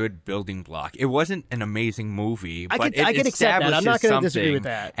is a good building block. It wasn't an amazing movie, but I could accept that. I'm not going to disagree with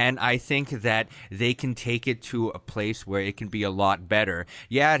that. And I think that they can take it to a place where it can be a lot better.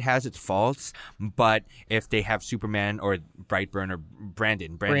 Yeah, it has its faults, but if they have Superman or Brightburn or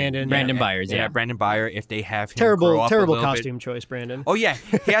Brandon Byers, yeah. Brandon Byer, if they have him grow up terrible a little costume choice, Brandon. Oh yeah,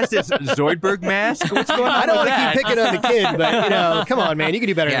 he has this Zoidberg mask. What's going on? I don't with want to that? keep picking on the kid, but come on, man, you can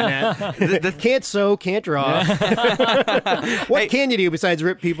do better than that. Can't sew, can't draw. What can you do besides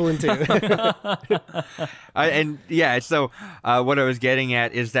rip people in two? So what I was getting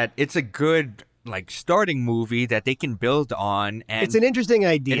at is that it's a good starting movie that they can build on, and it's an interesting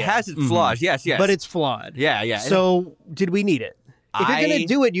idea. It has its flaws, yes, but it's flawed. Yeah. So did we need it? If you're going to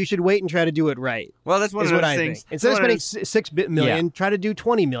do it, you should wait and try to do it right. Well, that's one of those things. Instead of spending $6 million, try to do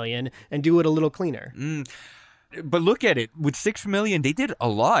 $20 million and do it a little cleaner. But look at it. With $6 million, they did a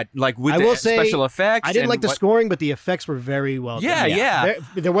lot. With I will say, special effects. I didn't like the scoring, but the effects were very well done. Yeah.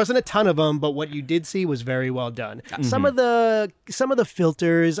 There wasn't a ton of them, but what you did see was very well done. Some of the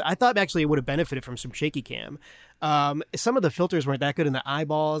filters, I thought actually it would have benefited from some shaky cam. Some of the filters weren't that good in the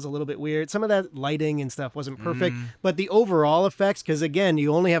eyeballs, a little bit weird. Some of that lighting and stuff wasn't perfect, but the overall effects, because again,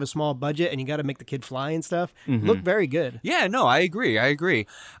 you only have a small budget and you got to make the kid fly and stuff, look very good. Yeah, no, I agree.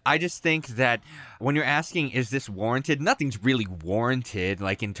 I just think that when you're asking, is this warranted? Nothing's really warranted,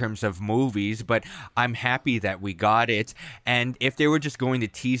 in terms of movies, but I'm happy that we got it. And if they were just going to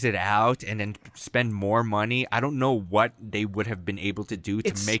tease it out and then spend more money, I don't know what they would have been able to do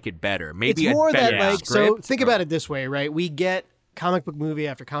to make it better. Maybe it's more a better that, script. So think about it this way, right? We get comic book movie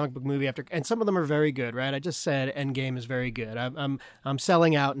after comic book movie after, and some of them are very good, right? I just said Endgame is very good. I'm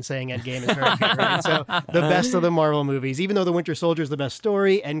selling out and saying Endgame is very good, right? So the best of the Marvel movies, even though The Winter Soldier is the best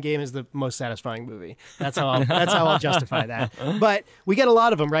story, Endgame is the most satisfying movie. That's how I'll justify that. But we get a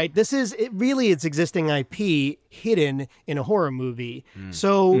lot of them, right? This is it's existing IP hidden in a horror movie.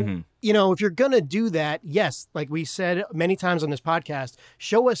 So. If you're going to do that, yes, like we said many times on this podcast,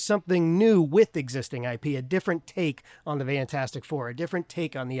 show us something new with existing IP, a different take on the Fantastic Four, a different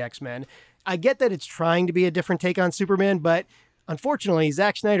take on the X-Men. I get that it's trying to be a different take on Superman, but unfortunately,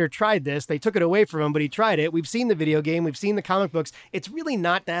 Zack Snyder tried this. They took it away from him, but he tried it. We've seen the video game. We've seen the comic books. It's really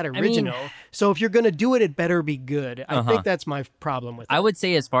not that original. So if you're going to do it, it better be good. I think that's my problem with it. I would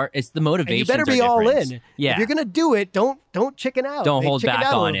say it's the motivation. You better be all in. Yeah. If you're going to do it, don't chicken out. Don't hold back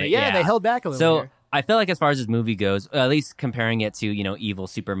on it. Yeah, they held back a little So bit. I feel like as far as this movie goes, at least comparing it to, evil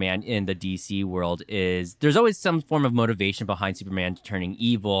Superman in the DC world, is there's always some form of motivation behind Superman turning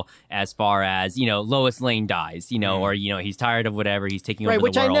evil, as far as, Lois Lane dies, or, he's tired of whatever, he's taking over the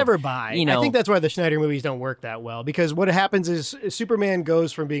world. Which I never buy. I think that's why the Snyder movies don't work that well, because what happens is Superman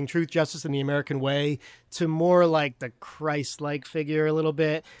goes from being truth, justice, and the American way to more like the Christ-like figure a little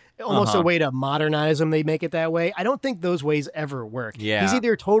bit. Almost a way to modernize him. They make it that way. I don't think those ways ever work. Yeah. He's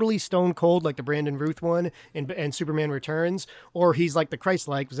either totally stone cold like the Brandon Ruth one and Superman Returns, or he's like the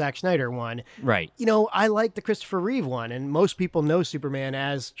Christ-like Zack Snyder one. Right. I like the Christopher Reeve one, and most people know Superman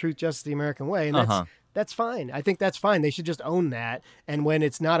as Truth, Justice, the American Way, and that's fine. I think that's fine. They should just own that, and when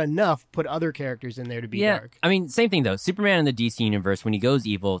it's not enough, put other characters in there to be dark. I mean, same thing though. Superman in the DC universe, when he goes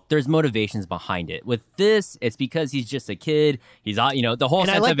evil, there's motivations behind it. With this, it's because he's just a kid. He's the whole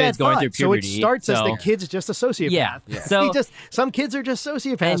sense of it is going through puberty. So it starts as the kid's just a sociopath. Yeah. So some kids are just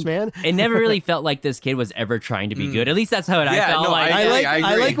sociopaths, man. It never really felt like this kid was ever trying to be good. At least that's how I felt.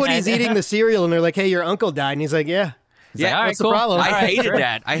 I like when he's eating the cereal and they're like, "Hey, your uncle died," and he's like, "Yeah." Like, what's the problem? I hated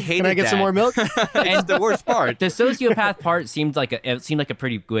that. Can I get some more milk? It's the worst part. The sociopath part seemed like a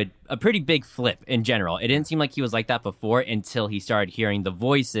pretty big flip in general. It didn't seem like he was like that before until he started hearing the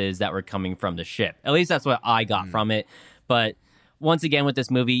voices that were coming from the ship. At least that's what I got from it. But once again, with this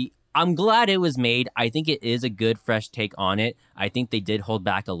movie, I'm glad it was made. I think it is a good, fresh take on it. I think they did hold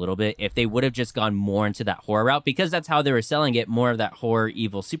back a little bit. If they would have just gone more into that horror route, because that's how they were selling it, more of that horror,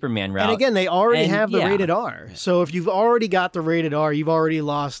 evil Superman route. And again, they already have the rated R. So if you've already got the rated R, you've already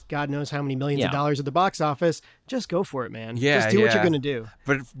lost God knows how many millions of dollars at the box office. Just go for it, man. Just do what you're going to do.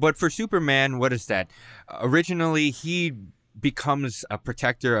 But for Superman, what is that? Originally, he becomes a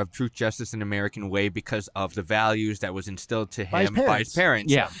protector of truth, justice, and American way because of the values that was instilled to him by his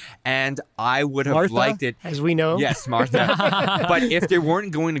parents. Yeah. And I would have Martha, liked it. as we know. Yes, Martha. But if they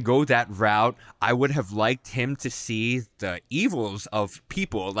weren't going to go that route, I would have liked him to see the evils of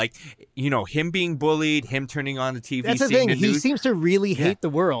people. Like, him being bullied, him turning on the TV. That's the thing. The He news. seems to really hate the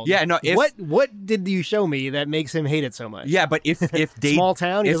world. Yeah, no. What did you show me that makes him hate it so much? Yeah, but if they small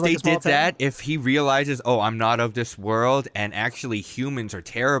town, if they did that, if he realizes, oh, I'm not of this world, and actually humans are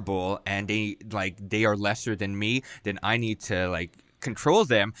terrible, and they are lesser than me, then I need to control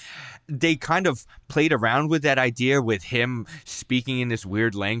them. They kind of played around with that idea with him speaking in this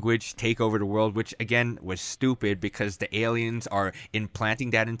weird language, take over the world, which again was stupid because the aliens are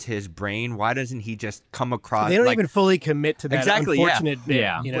implanting that into his brain. Why doesn't he just come across? They don't even fully commit to that Exactly, unfortunate bit.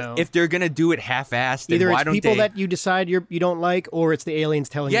 Yeah. You know? If they're gonna do it half-assed, then Either why it's don't people they? that you decide you don't like, or it's the aliens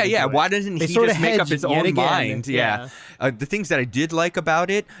telling you to do it. Why doesn't They he sort just of make up hedge his yet own again. mind? Yeah. The things that I did like about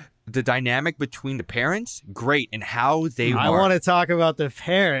it, the dynamic between the parents, great, and how they I are. want to talk about the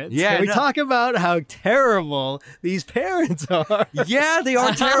parents. Yeah, Can we no. talk about how terrible these parents are? Yeah, they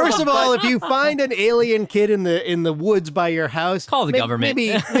are terrible. First of all, if you find an alien kid in the woods by your house, Call the government.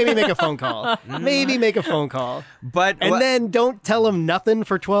 Maybe make a phone call. Maybe make a phone call. but And then don't tell him nothing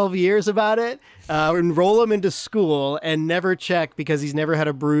for 12 years about it. Enroll him into school and never check because he's never had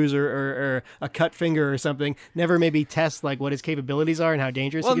a bruise or a cut finger or something. Never maybe test like what his capabilities are and how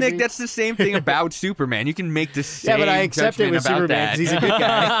dangerous well, he can Nick, be. that's the same thing about Superman. You can make the same Yeah, but I accept it judgment with about Superman that. because he's a good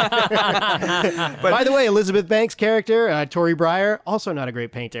guy. By the way, Elizabeth Banks' character, Tori Breyer, also not a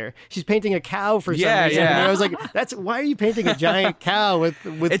great painter. She's painting a cow for some Yeah, reason. yeah. And I was like, why are you painting a giant cow with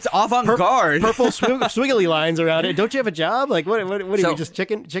It's avant-garde. purple swiggly lines around it? Don't you have a job? Like, what are So- you, just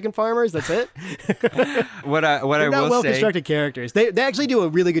chicken farmers? That's it? What I They're not will well say. constructed characters. They actually do a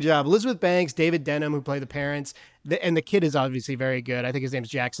really good job. Elizabeth Banks, David Denham, who play the parents, and the kid is obviously very good. I think his name's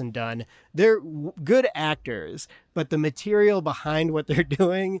Jackson Dunn. They're good actors, but the material behind what they're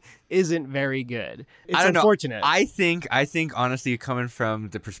doing isn't very good. It's I don't unfortunate. know. I think honestly, coming from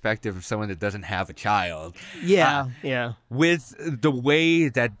the perspective of someone that doesn't have a child, yeah. with the way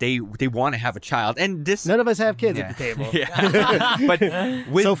that they want to have a child, and this None of us have kids at the table Yeah. But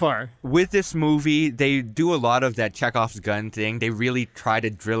with, so far. with this movie, they do a lot of that Chekhov's gun thing. They really try to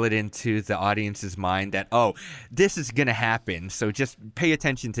drill it into the audience's mind that, oh, this is going to happen, so just pay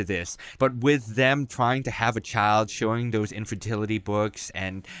attention to this. But with them trying to have a child, showing those infertility books,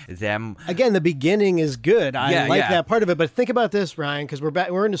 and them... Again, the beginning is good. I Yeah, like yeah. that part of it. But think about this, Ryan, because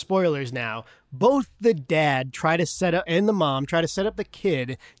we're into spoilers now. Both the dad try to set up and the mom try to set up the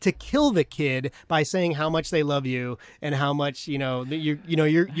kid to kill the kid by saying how much they love you and how much you're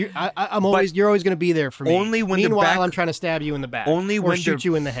always going to be there for me. Only when they're Meanwhile, back- I'm trying to stab you in the back. Only or when shoot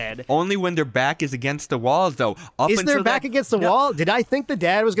they're- you in the head. Only when their back is against the wall, though. Is their back against the wall? Did I think the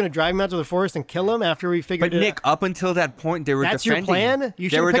dad was going to drive him out to the forest and kill him after we figured But it Nick, up until that point, they were That's your defending. plan? You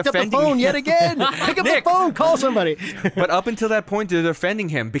They should were have picked up the defending- phone yet again. Pick up the Nick. phone. Call somebody. But up until that point, they're defending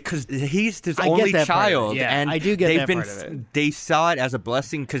him because he's his I get only that part of it, child, yeah. and I do get they've that been. part of it. They saw it as a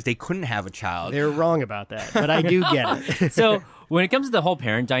blessing because they couldn't have a child. They're wrong about that, but I do get it. So when it comes to the whole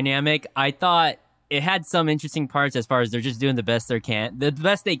parent dynamic, I thought it had some interesting parts as far as they're just doing the best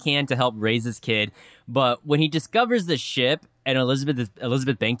they can to help raise this kid. But when he discovers the ship and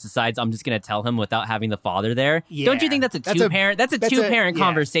Elizabeth Banks decides, I'm just going to tell him without having the father there. Yeah. Don't you think that's a two-parent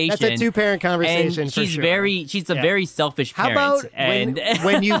conversation? That's a two-parent conversation. And for she's sure. she's a Yeah. very selfish How parent. about and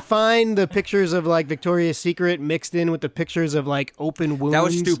when you find the pictures of like Victoria's Secret mixed in with the pictures of like open wounds? That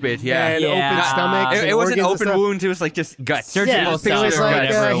was stupid, yeah. and Yeah. open stomachs. It and wasn't organs and open stuff. wounds. It was like just guts. Surgical Yeah, stuff it was or like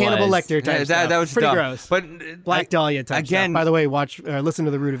whatever it Hannibal was. Lecter type Yeah, stuff. that was pretty dumb. gross. But Black Dahlia type again, stuff. By the way, listen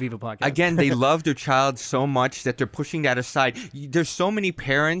to the Root of Evil podcast. Again, they love their child so much that they're pushing that aside. There's so many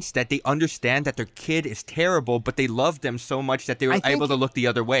parents that they understand that their kid is terrible, but they love them so much that they were I think- able to look the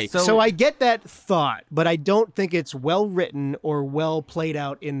other way. So I get that thought, but I don't think it's well written or well played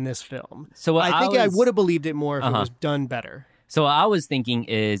out in this film. So what I think I was- would have believed it more if it was done better. So what I was thinking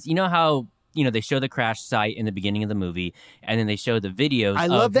is, you know how they show the crash site in the beginning of the movie, and then they show the videos. I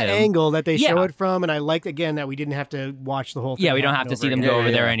love of the him. angle that they show Yeah. it from, and I like again that we didn't have to watch the whole thing. Yeah, we don't have happen to see over them again. go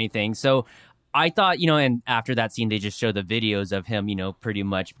over there or yeah. anything. So I thought, and after that scene, they just show the videos of him, pretty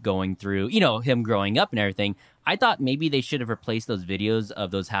much going through, him growing up and everything. I thought maybe they should have replaced those videos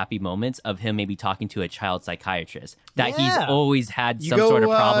of those happy moments of him maybe talking to a child psychiatrist that he's Yeah. always had You some go, sort of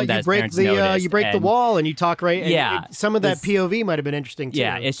problem that you his break parents the noticed. you break the And- wall and you talk right. And Yeah. some of that This- POV might have been interesting too.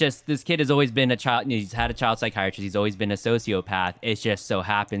 Yeah, it's just this kid has always been a child. He's had a child psychiatrist. He's always been a sociopath. It just so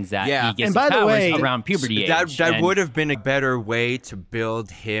happens that Yeah. he gets And by his the powers way, around puberty age. that And- would have been a better way to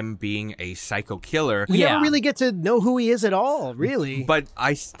build him being a psycho killer. we Yeah. never really get to know who he is at all, really. But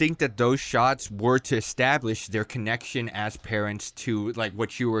I think that those shots were to establish their connection as parents to like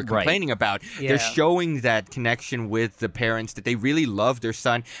what you were complaining about. Yeah. They're showing that connection with the parents that they really love their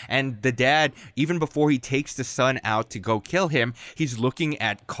son. And the dad, even before he takes the son out to go kill him, he's looking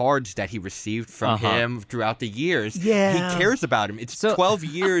at cards that he received from him throughout the years. Yeah. He cares about him. It's So- 12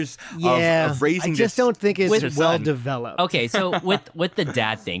 years yeah, of raising I just this don't think it's his well son. developed. Okay, so with the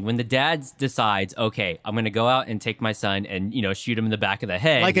dad thing, when the dad decides, okay, I'm going to go out and take my son and shoot him in the back of the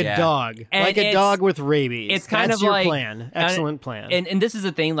head. Like a Yeah. dog, And like a it's- dog with rabies. it's kind That's of your like plan. Excellent plan. And this is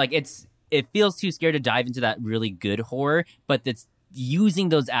the thing, like it feels too scared to dive into that really good horror, but it's using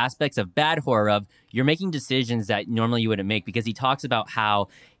those aspects of bad horror of you're making decisions that normally you wouldn't make, because he talks about how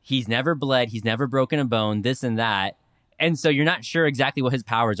he's never bled, he's never broken a bone, this and that. And so you're not sure exactly what his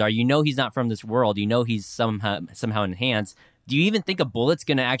powers are. You know he's not from this world. You know he's somehow enhanced. Do you even think a bullet's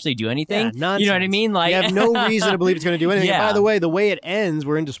going to actually do anything? Yeah, nonsense. You know what I mean? Like, you have no reason to believe it's going to do anything. Yeah. And by the way, the way it ends,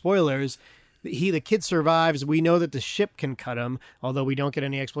 we're into spoilers. The kid survives. We know that the ship can cut him, although we don't get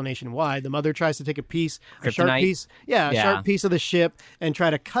any explanation why. The mother tries to take a sharp Kryptonite? piece, a Yeah. sharp piece of the ship and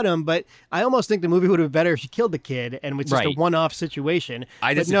try to cut him. But I almost think the movie would have been better if she killed the kid and was just a Right. one-off situation.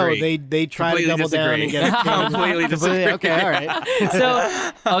 I But no, disagree. they try to Completely double down and disagree. get a kid. Completely disagree. Okay, all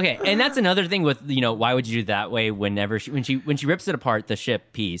right. so okay, and that's another thing with why would you do it that way? Whenever when she rips it apart, the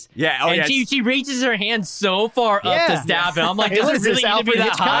ship piece. Yeah, oh, and yeah, she reaches her hand so far up Yeah. to stab him. I'm like, Hey, does what it is this, really need to be Alfred that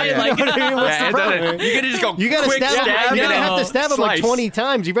Hitchcock? high? Yeah. Like, What's the Yeah, problem? you're gonna just go. You got to quick stab him. stab, You're you gonna know? have to stab him like Slice. 20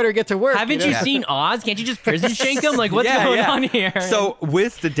 times. You better get to work. haven't you seen Oz? Can't you just prison shank him? Like, what's Yeah, going yeah. on here? So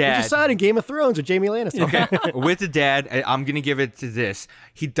with the You dad, just saw it in Game of Thrones with Jamie Lannister. okay, with the dad, I'm gonna give it to this.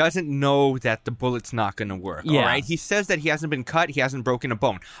 He doesn't know that the bullet's not gonna work. Yeah. All right. He says that he hasn't been cut. He hasn't broken a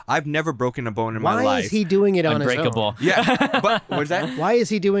bone. I've never broken a bone in my Why life. is he doing it on his own? Unbreakable. Yeah, but what's that? Why is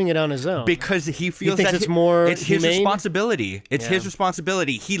he doing it on his own? Because he feels thinks that it's more it's his humane? responsibility. It's Yeah. his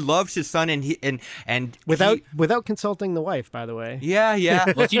responsibility. He loves his son, and without consulting the wife, by the way.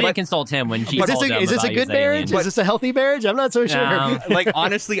 yeah. Well, she didn't consult him when she Is this told him is this a about good his marriage? alien. Is this a healthy marriage? I'm not so sure. No. Like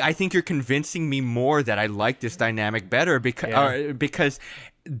honestly, I think you're convincing me more that I like this dynamic better because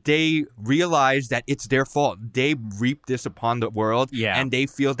they realize that it's their fault. They reap this upon the world, Yeah. and they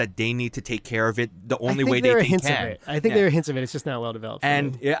feel that they need to take care of it the I only think way there they are hints can. of it. I think there are hints of it. It's just not well developed. for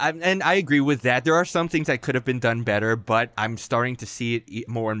And me. yeah, and I agree with that. There are some things that could have been done better, but I'm starting to see it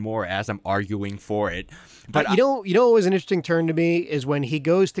more and more as I'm arguing for it. But you know what was an interesting turn to me is when he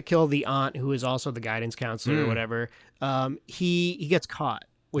goes to kill the aunt, who is also the guidance counselor or whatever. He gets caught,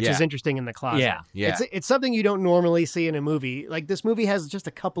 which is Yeah. interesting in the closet. Yeah. Yeah. It's something you don't normally see in a movie. Like this movie has just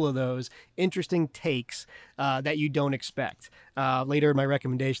a couple of those interesting takes that you don't expect. Later in my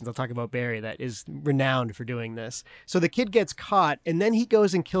recommendations, I'll talk about Barry, that is renowned for doing this. So the kid gets caught, and then he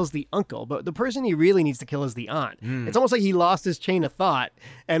goes and kills the uncle. But the person he really needs to kill is the aunt. It's almost like he lost his chain of thought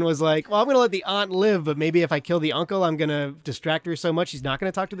and was like, well, I'm going to let the aunt live, but maybe if I kill the uncle, I'm going to distract her so much she's not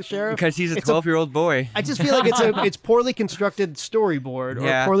going to talk to the sheriff. because he's a It's 12-year-old boy. I just feel like it's poorly constructed storyboard or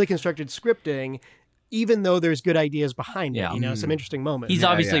Yeah. poorly constructed scripting, even though there's good ideas behind Yeah. it. Some interesting moments. He's Yeah,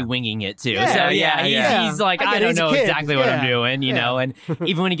 obviously yeah. winging it too. Yeah, so yeah, yeah. he's like, I I get it, don't he's a know kid. exactly what I'm Yeah. doing, you Yeah. know. And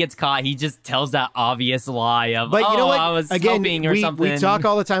even when he gets caught, he just tells that obvious lie of, But you know what? I was Again, helping or we something. talk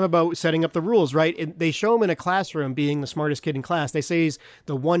all the time about setting up the rules, right? And they show him in a classroom being the smartest kid in class. They say he's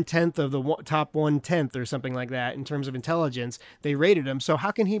the 1/10 of the top 1/10 or something like that in terms of intelligence. They rated him. So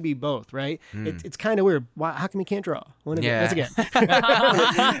how can he be both, right? It's kind of weird. Why? How come he can't draw? Once again.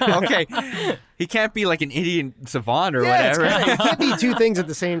 Okay, he can't be like an idiot savant or Yeah, it's whatever. it can't be two things at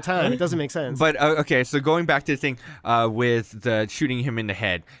the same time. It doesn't make sense. But okay, so going back to the thing with the shooting him in the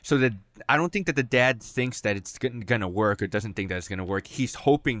head, so that I don't think that the dad thinks that it's gonna work or doesn't think that it's gonna work. He's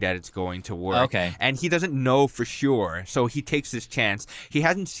hoping that it's going to work. Okay. And he doesn't know for sure, so he takes this chance. He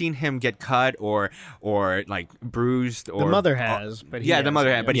hasn't seen him get cut or like bruised. Or the mother has, but he yeah, the mother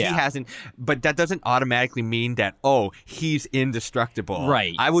hasn't. has, but Yeah. he hasn't. But that doesn't automatically mean that he's indestructible.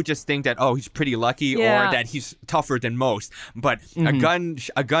 Right. I would just think that he's pretty lucky Yeah. or that he's tougher than most. But a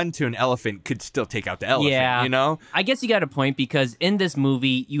gun to an elephant could still take out the elephant. Yeah. You know. I guess you got a point, because in this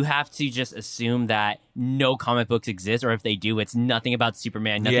movie, you have to just assume that no comic books exist, or if they do, it's nothing about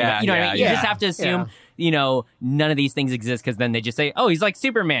Superman. Nothing Yeah, about, you know what I mean? yeah, You just yeah. have to assume, none of these things exist, because then they just say, oh, he's like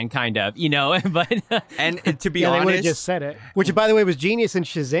Superman, kind of, But And to be Yeah, they would have honest, just said it. Which, by the way, was genius in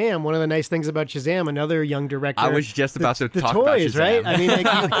Shazam. One of the nice things about Shazam, another young director. I was just about to the talk about toys, right? Shazam. I mean,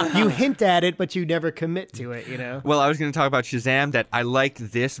 like, you hint at it, but you never commit to it. well, I was going to talk about Shazam, that I like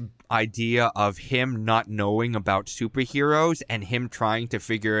this idea of him not knowing about superheroes and him trying to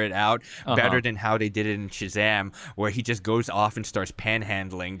figure it out better than how they did it in Shazam, where he just goes off and starts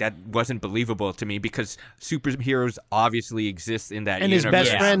panhandling. That wasn't believable to me, because superheroes obviously exist in that And his universe.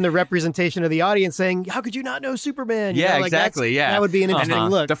 best friend, the representation of the audience, saying, "How could you not know Superman?" Yeah, like, exactly. Yeah, that would be an interesting Uh-huh.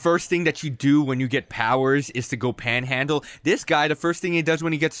 look. The first thing that you do when you get powers is to go panhandle. This guy, the first thing he does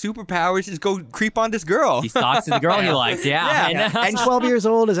when he gets superpowers is go creep on this girl. he stalks the girl he likes, Yeah. yeah. And 12 years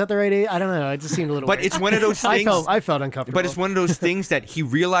old, is that the right age? I don't know. It just seemed a little. But weird. it's one of those things. I felt uncomfortable. But it's one of those things that he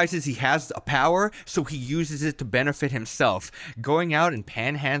realizes realizes he has a power, so he uses it to benefit himself. Going out and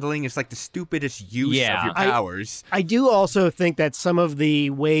panhandling is like the stupidest use of your powers. I do also think that some of the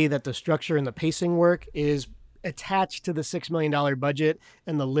way that the structure and the pacing work is attached to the $6 million budget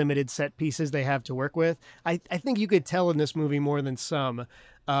and the limited set pieces they have to work with. I think you could tell in this movie more than some,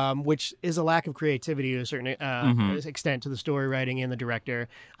 which is a lack of creativity to a certain extent to the story writing and the director.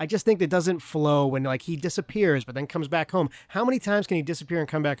 I just think it doesn't flow when like he disappears but then comes back home. How many times can he disappear and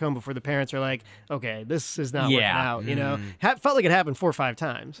come back home before the parents are like, okay, this is not working out, you know? Felt like it happened 4 or 5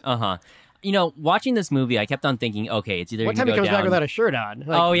 times. You know, watching this movie, I kept on thinking, okay, it's either one time he comes back without a shirt on.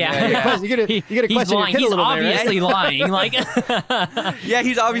 Like, you get a question your kid a little bit, right? He's obviously lying. Like, yeah,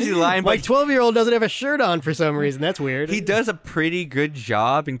 he's obviously lying. Like 12-year-old doesn't have a shirt on for some reason. That's weird. He does a pretty good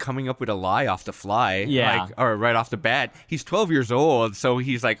job in coming up with a lie off the fly. Yeah. Or right off the bat. He's 12 years old, so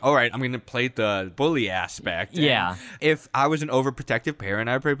he's like, all right, I'm going to play the bully aspect. Yeah. And if I was an overprotective parent,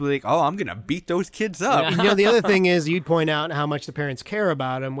 I'd probably be like, oh, I'm going to beat those kids up. You know, the other thing is you'd point out how much the parents care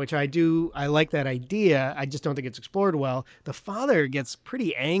about him, which I like that idea. I just don't think it's explored well. The father gets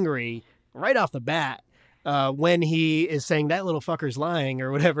pretty angry right off the bat when he is saying that little fucker's lying or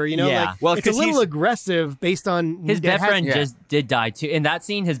whatever. You know, like, it's a little aggressive based on his best friend just did die too. In that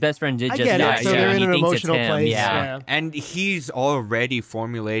scene, his best friend did just die. So they're in an emotional place. Yeah. And he's already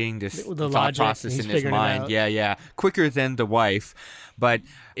formulating this thought process in his mind. Yeah. Quicker than the wife. But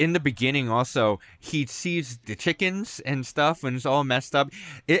in the beginning also, he sees the chickens and stuff and it's all messed up.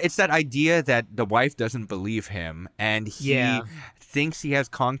 It's that idea that the wife doesn't believe him and he thinks he has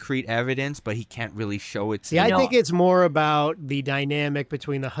concrete evidence, but he can't really show it to I think it's more about the dynamic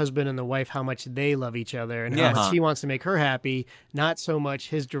between the husband and the wife, how much they love each other and how much he wants to make her happy, not so much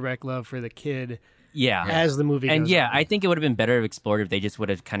his direct love for the kid. As the movie goes on. I think it would have been better explored if they just would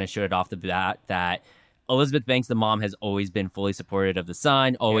have kind of showed it off the bat that Elizabeth Banks, the mom, has always been fully supportive of the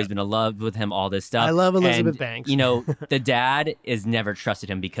son, always been in love with him, all this stuff. I love Elizabeth Banks. You know, the dad has never trusted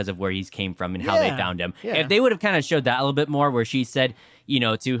him because of where he's came from and how they found him. If they would have kind of showed that a little bit more, where she said,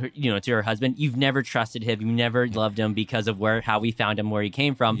 to her husband, you've never trusted him, you never loved him because of how we found him, where he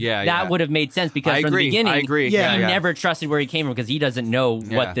came from. That would have made sense because from the beginning, he never trusted where he came from because he doesn't know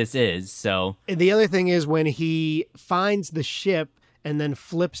what this is. So and the other thing is when he finds the ship and then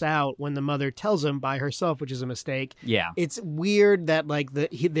flips out when the mother tells him by herself, which is a mistake. Yeah. It's weird that like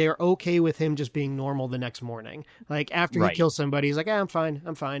they're okay with him just being normal the next morning. Like after he kills somebody, he's like, I'm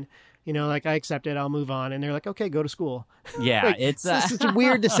fine. You know, like I accept it. I'll move on. And they're like, okay, go to school. Yeah. Like, it's just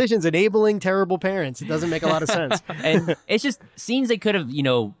weird decisions, enabling terrible parents. It doesn't make a lot of sense. And it's just scenes they could have,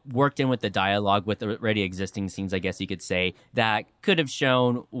 worked in with the dialogue with the already existing scenes, I guess you could say, that could have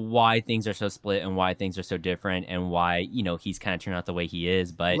shown why things are so split and why things are so different and why, he's kind of turned out the way he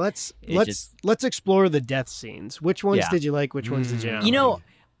is. But let's explore the death scenes. Which ones did you like? Which ones did you not?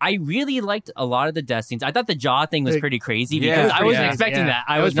 I really liked a lot of the death scenes. I thought the jaw thing was pretty crazy because I wasn't expecting that.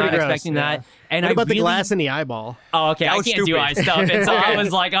 I was not expecting that. And what about the glass in the eyeball? Oh, okay. I can't do eye stuff. And so I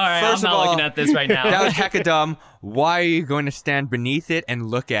was like, all right, I'm not looking at this right now. That was hecka dumb. Why are you going to stand beneath it and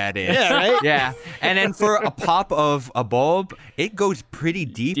look at it? Yeah, right? Yeah. And then for a pop of a bulb, it goes pretty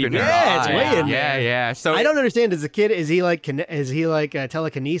deep in her eye. It's way in there. Yeah. So I don't understand. Is he like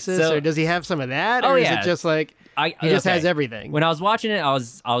telekinesis or does he have some of that? Or is it just like he just has everything? When I was watching it, I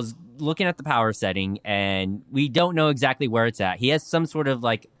was looking at the power setting, and we don't know exactly where it's at. He has some sort of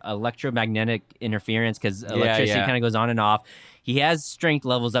like electromagnetic interference because electricity kind of goes on and off. He has strength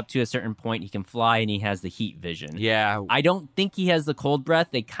levels up to a certain point. He can fly, and he has the heat vision. Yeah. I don't think he has the cold breath.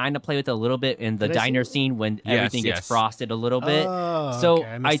 They kind of play with it a little bit in the diner scene when everything gets frosted a little bit. Oh, so okay.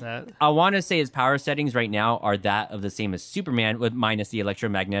 I missed that. I want to say his power settings right now are that of the same as Superman, with minus the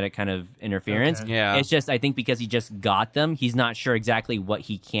electromagnetic kind of interference. Okay. Yeah. It's just, I think because he just got them, he's not sure exactly what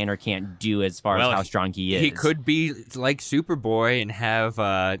he can or can't do as far as how strong he is. He could be like Superboy and have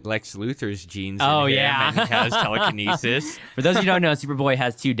Lex Luthor's genes in him, and he has telekinesis. For those of you who don't know, Superboy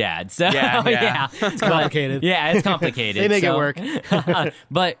has 2 dads. So, yeah. It's complicated. It's complicated. They make it work.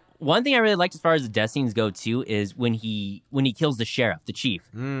 But one thing I really liked as far as the death scenes go too is when he kills the sheriff, the chief,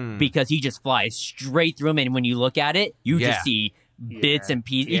 because he just flies straight through him, and when you look at it, you just see bits and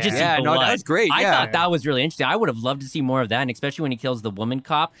pieces. You just see blood. No, that was great. I thought that was really interesting. I would have loved to see more of that, and especially when he kills the woman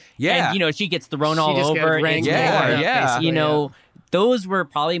cop. Yeah. And, she gets thrown all over. Those were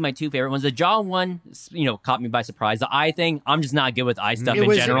probably my 2 favorite ones. The jaw one, caught me by surprise. The eye thing, I'm just not good with eye stuff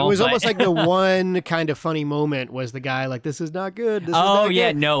in general. It was almost like the one kind of funny moment was the guy like, this is not good. This is not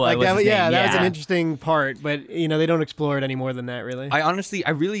good. Noah. That was an interesting part, but they don't explore it any more than that, really. I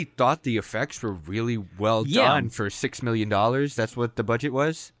really thought the effects were really well done for $6 million. That's what the budget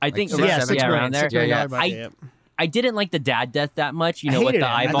was. I think around there. I I didn't like the dad death that much, I with hated the it.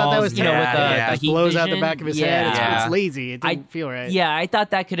 eyeballs, I thought that was with the, just heat blows out the vision. back of his head. It's lazy. It didn't feel right. Yeah, I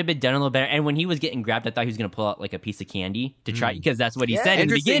thought that could have been done a little better. And when he was getting grabbed, I thought he was going to pull out like a piece of candy to try, because that's what he said in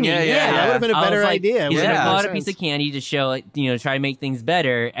the Interesting. beginning. That would have been a I was better like, idea. He's going to Yeah. pull out a piece of candy to show, try to make things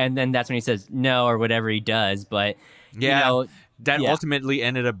better. And then that's when he says no or whatever he does. But, that ultimately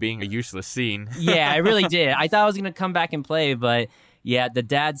ended up being a useless scene. yeah, I really did. I thought I was going to come back and play, but yeah, the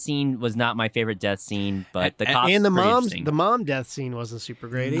dad scene was not my favorite death scene, but the cops and the pretty mom's interesting. the mom death scene wasn't super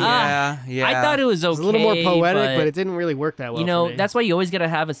great either. I thought it was okay. It was a little more poetic, but it didn't really work that well. for me. That's why you always got to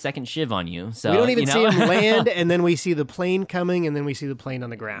have a second shiv on you. So we don't even see him land, and then we see the plane coming, and then we see the plane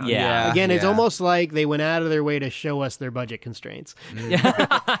on the ground. Yeah. Again, it's almost like they went out of their way to show us their budget constraints.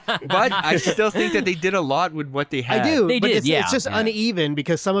 But I still think that they did a lot with what they had. I do. They but did, it's, yeah. it's just uneven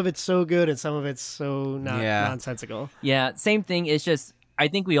because some of it's so good and some of it's so nonsensical. Yeah, same thing. It's just, I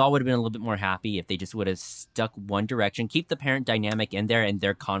think we all would have been a little bit more happy if they just would have stuck one direction, keep the parent dynamic in there and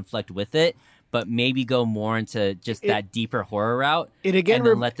their conflict with it, but maybe go more into just that deeper horror route. It again and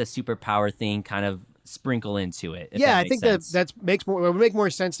then let the superpower thing kind of sprinkle into it. Yeah, I think that would make more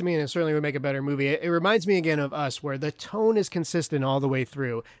sense to me, and it certainly would make a better movie. It reminds me again of Us, where the tone is consistent all the way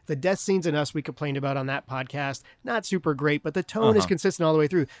through. The death scenes in Us we complained about on that podcast, not super great, but the tone is consistent all the way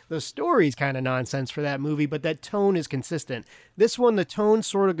through. The story's kind of nonsense for that movie, but that tone is consistent. This one, the tone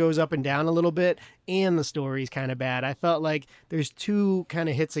sort of goes up and down a little bit, and the story's kind of bad. I felt like there's two kind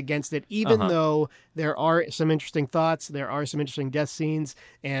of hits against it, even though there are some interesting thoughts, there are some interesting death scenes,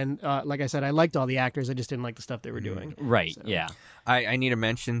 and like I said, I liked all the actors. I just didn't like the stuff they were doing. Right, So. yeah. I need to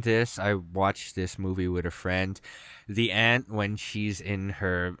mention this. I watched this movie with a friend. The aunt, when she's in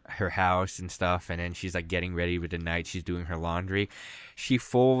her house and stuff, and then she's like getting ready with the night, she's doing her laundry. She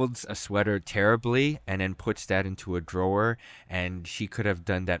folds a sweater terribly and then puts that into a drawer, and she could have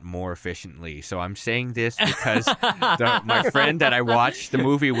done that more efficiently. So I'm saying this because my friend that I watched the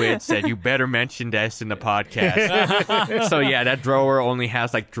movie with said, you better mention this in the podcast. So yeah, that drawer only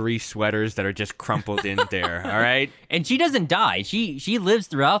has like 3 sweaters that are just crumpled in there. All right. And she doesn't die. She lives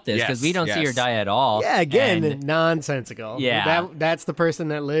throughout this because we don't see her die at all. Yeah, again, And- nonsensical. Yeah. That's the person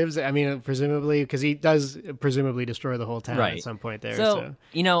that lives. I mean, presumably, because he does presumably destroy the whole town at some point there. So,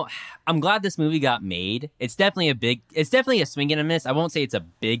 I'm glad this movie got made. It's definitely a swing and a miss. I won't say it's a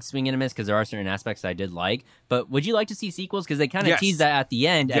big swing and a miss because there are certain aspects I did like. But would you like to see sequels? Because they kind of tease that at the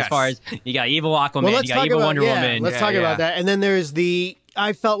end as far as you got evil Aquaman, you got evil Wonder Woman. Let's talk about that. And then there's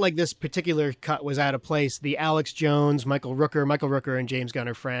I felt like this particular cut was out of place. The Alex Jones, Michael Rooker and James Gunn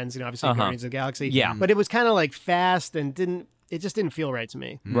are friends, obviously Guardians of the Galaxy. Yeah. But it was kind of like fast and it just didn't feel right to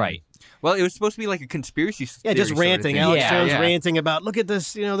me. Right. Well, it was supposed to be like a conspiracy theory. Yeah, just ranting. Sort of thing. Alex Jones ranting about, look at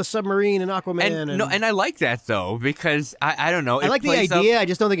this, the submarine and Aquaman. And I like that though, because I don't know. I like the idea. I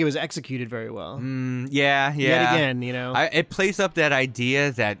just don't think it was executed very well. Yet again, it plays up that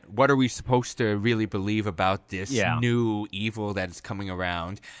idea that what are we supposed to really believe about this new evil that is coming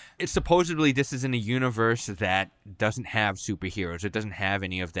around? It's supposedly this is in a universe that doesn't have superheroes. It doesn't have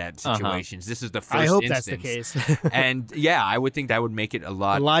any of that situations. This is the first. I hope instance. that's the case. And I would think that would make it a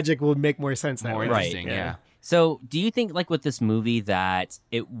lot the logic would make more sense that more way. interesting. Right, Yeah. So, do you think, like with this movie, that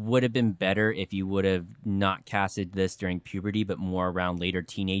it would have been better if you would have not casted this during puberty, but more around later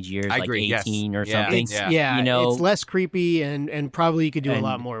teenage years, I like agree, 18 or Yeah. something? It's less creepy and probably you could do a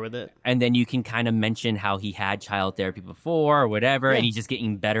lot more with it. And then you can kind of mention how he had child therapy before or whatever, and he's just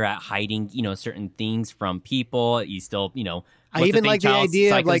getting better at hiding, certain things from people. He's still, I even like the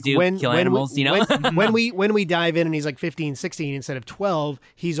idea of like when animals, when we dive in and he's like 15, 16 instead of 12,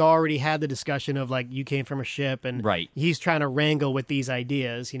 he's already had the discussion of like you came from a ship and he's trying to wrangle with these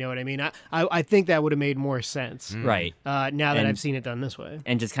ideas. You know what I mean? I think that would have made more sense. Right. Now that I've seen it done this way.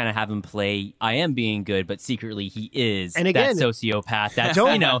 And just kind of have him play, I am being good, but secretly he is and again, that sociopath that's,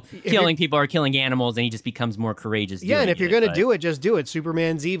 killing people or killing animals, and he just becomes more courageous. Yeah, and if you're going to do it, just do it.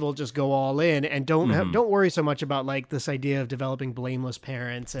 Superman's evil, just go all in and don't worry so much about like this idea of developing blameless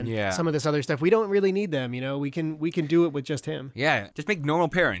parents and some of this other stuff. We don't really need them, we can do it with just him. Yeah, just make normal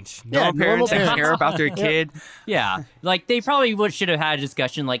parents. Normal parents that parents. care about their kid. Yeah, like they probably should have had a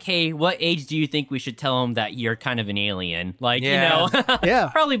discussion like, hey, what age do you think we should tell him that you're kind of an alien? Like,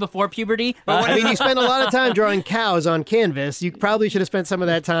 probably before puberty. I mean, you spend a lot of time drawing cows on canvas. You probably should have spent some of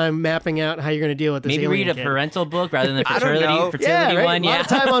that time mapping out how you're going to deal with this Maybe alien read a kid. parental book rather than a I don't know. fertility one. A lot of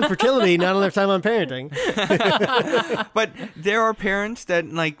time on fertility, not enough time on parenting. But there are parents that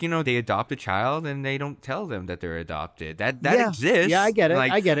they adopt a child and they don't tell them that they're adopted. That exists. Yeah, I get it.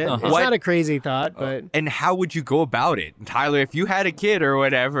 Like, I get it. It's not a crazy thought, but and how would you go about it, Tyler? If you had a kid or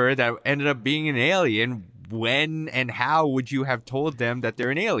whatever that ended up being an alien, when and how would you have told them that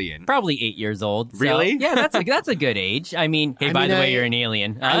they're an alien? Probably 8 years old. So, Really? yeah, that's a good age. I mean, hey, by the way, you're an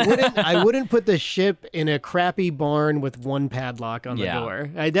alien. I wouldn't put the ship in a crappy barn with one padlock on the door.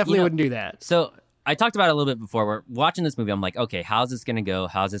 I definitely wouldn't do that. So I talked about it a little bit before. We're watching this movie. I'm like, okay, how's this going to go?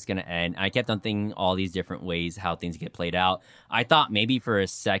 How's this going to end? And I kept on thinking all these different ways how things get played out. I thought maybe for a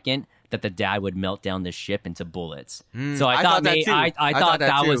second that the dad would melt down the ship into bullets. So I thought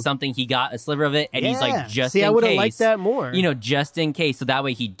that was something. He got a sliver of it, and he's like, just in case. I would have liked that more. Just in case. So that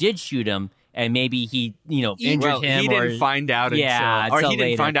way he did shoot him. And maybe he, injured him. He didn't find out until he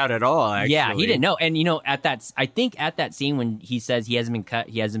didn't find out at all, actually. Yeah, he didn't know. And, at that scene when he says he hasn't been cut,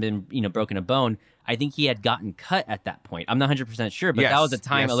 he hasn't been, broken a bone, I think he had gotten cut at that point. I'm not 100% sure, but that was a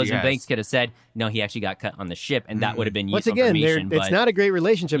time Elizabeth Banks could have said, no, he actually got cut on the ship, and that would have been useful information. It's not a great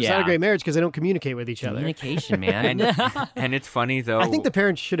relationship. It's not a great marriage because they don't communicate with each other. Communication, man. And it's funny, though. I think the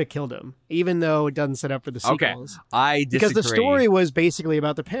parents should have killed him, even though it doesn't set up for the sequels. Okay, I disagree. Because the story was basically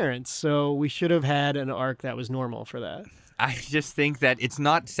about the parents, so we should have had an arc that was normal for that. I just think that it's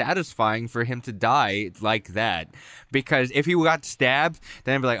not satisfying for him to die like that. Because if he got stabbed,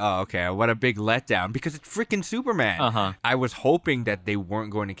 then I'd be like, oh, okay, what a big letdown. Because it's freaking Superman. I was hoping that they weren't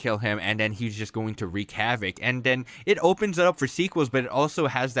going to kill him, and then he's just going to wreak havoc. And then it opens it up for sequels, but it also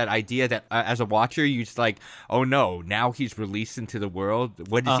has that idea that as a watcher, you're just like, oh no, now he's released into the world.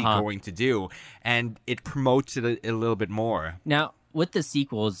 What is he going to do? And it promotes it a little bit more. Now, with the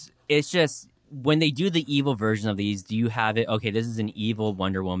sequels, it's just, when they do the evil version of these, do you have it, okay, this is an evil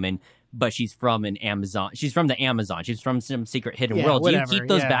Wonder Woman, but she's from an Amazon. She's from the Amazon. She's from some secret hidden world. Whatever, do you keep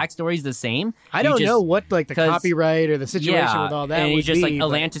those backstories the same? I don't know what the copyright or the situation with all that and would it's just be,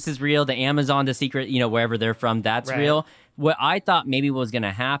 Atlantis is real, the Amazon, the secret, wherever they're from, that's real. What I thought maybe was going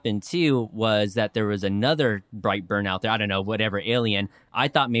to happen, too, was that there was another Brightburn out there. I don't know, whatever alien. I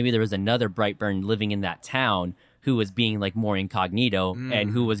thought maybe there was another Brightburn living in that town who was being more incognito and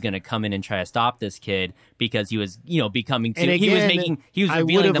who was going to come in and try to stop this kid because he was, becoming too, he was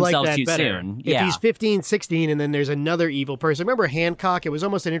revealing themselves too soon. If he's 15, 16, and then there's another evil person. Remember Hancock? It was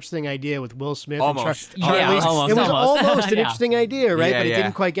almost an interesting idea with Will Smith. Almost. And It was almost an interesting idea, right? But it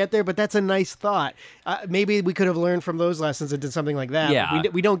didn't quite get there. But that's a nice thought. Maybe we could have learned from those lessons and did something like that. Yeah.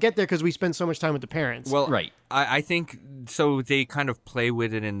 We don't get there because we spend so much time with the parents. Well, right. I think so. They kind of play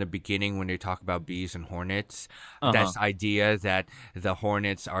with it in the beginning when they talk about bees and hornets. This idea that the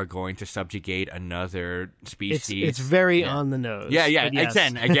hornets are going to subjugate another species. It's very on the nose. Yeah. Yes.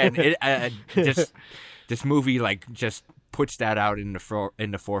 Again, this movie just puts that out in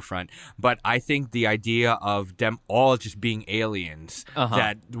the forefront. But I think the idea of them all just being aliens,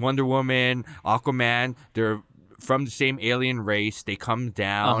 that Wonder Woman, Aquaman, they're from the same alien race. They come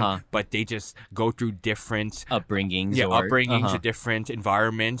down, but they just go through different upbringings. To different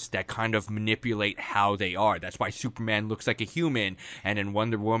environments that kind of manipulate how they are. That's why Superman looks like a human, and then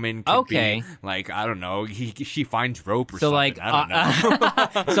Wonder Woman could be I don't know. She finds rope or something. I don't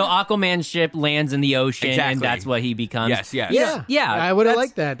know. So Aquaman's ship lands in the ocean, and that's what he becomes. Yes. Yeah. I would have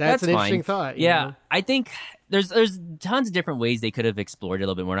liked that. That's an interesting thought. Yeah, I think. There's tons of different ways they could have explored it a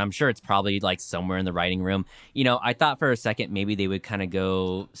little bit more. And I'm sure it's probably somewhere in the writing room. I thought for a second maybe they would kind of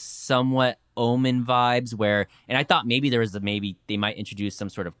go somewhat Omen vibes and I thought maybe maybe they might introduce some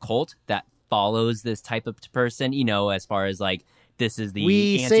sort of cult that follows this type of person, as far as this is the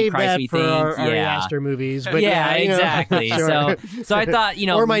we Antichrist saved that we for think. our Ari Aster movies, but exactly. Sure. So I thought,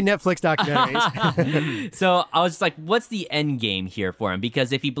 or my Netflix documentaries. So I was just like, what's the end game here for him?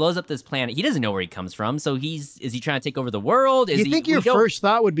 Because if he blows up this planet, he doesn't know where he comes from. So is he trying to take over the world? You think your first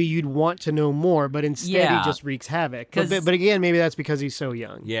thought would be you'd want to know more, but instead he just wreaks havoc. But again, maybe that's because he's so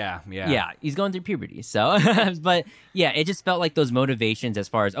young. Yeah. He's going through puberty. So, but yeah, it just felt like those motivations as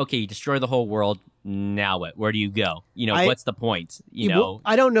far as, okay, you destroy the whole world. Now what? Where do you go? What's the point?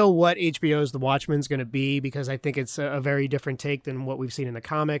 I don't know what HBO's The Watchmen's going to be because I think it's a very different take than what we've seen in the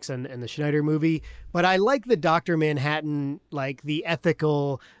comics and the Schneider movie. But I like the Dr. Manhattan, the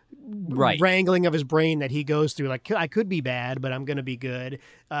ethical wrangling of his brain that he goes through. I could be bad, but I'm going to be good.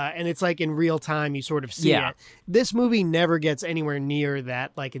 And it's in real time, you sort of see it. This movie never gets anywhere near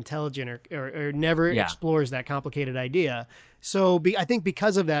that intelligent or never explores that complicated idea. So I think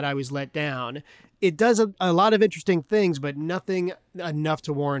because of that, I was let down. It does a lot of interesting things, but nothing enough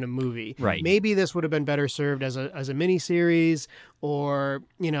to warrant a movie. Right. Maybe this would have been better served as a miniseries or,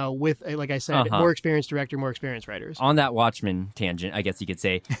 with, like I said, more experienced director, more experienced writers. On that Watchmen tangent, I guess you could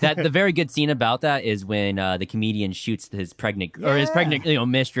say, that the very good scene about that is when the comedian shoots his pregnant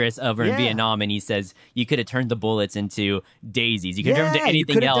mistress over in Vietnam, and he says, you could have turned the bullets into daisies. You could have turned them to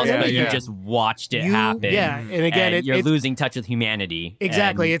anything else, but you just watched it happen. Yeah, and again, you're losing touch touch with humanity.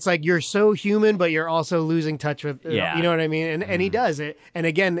 Exactly. And- It's like you're so human, but you're also losing touch with, Yeah. you know what I mean? And he does it. And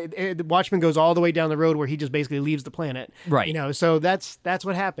again, Watchmen goes all the way down the road where he just basically leaves the planet. Right. You know, so that's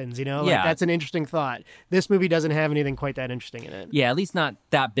what happens, you know? Like, Yeah. that's an interesting thought. This movie doesn't have anything quite that interesting in it. Yeah, at least not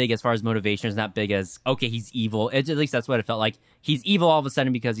that big as far as motivation. It's not big as, okay, he's evil. At least that's what it felt like. He's evil all of a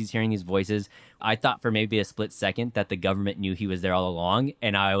sudden because he's hearing these voices. I thought for maybe a split second that the government knew he was there all along.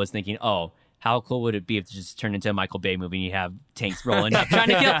 And I was thinking, oh, how cool would it be if it just turned into a Michael Bay movie and you have tanks rolling up trying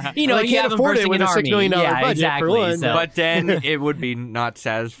to kill, you know, Well, they you can't have him afford it bursting with an a $6 army. million Yeah, budget, for exactly. one. So, But then it would be not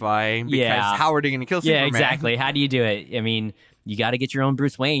satisfying because Yeah. how are they going to kill yeah, Superman? exactly. How do you do it? I mean, you got to get your own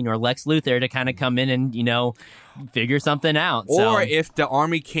Bruce Wayne or Lex Luthor to kind of come in and, you know, figure something out. Or So, if the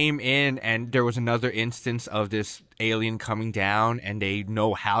army came in and there was another instance of this alien coming down and they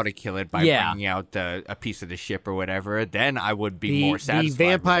know how to kill it by Yeah. bringing out a piece of the ship or whatever, then I would be The, more satisfied. the with that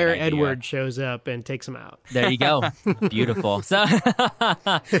vampire idea. Edward shows up and takes him out. there you go. Beautiful. So,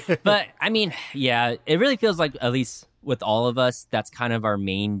 but I mean, yeah, it really feels like, at least with all of us, that's kind of our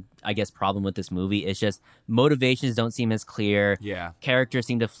main, I guess, problem with this movie. It's just motivations don't seem as clear. Yeah. Characters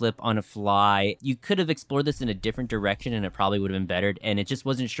seem to flip on a fly. You could have explored this in a different direction and it probably would have been better. And it just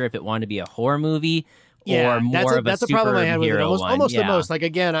wasn't sure if it wanted to be a horror movie Yeah, or more of a that's a problem I had with it. superhero Almost, one. almost the Yeah. most. Like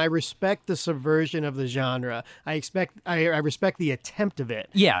again, I respect the subversion of the genre. I respect the attempt of it.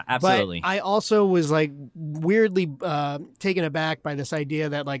 Yeah, absolutely. But I also was like weirdly taken aback by this idea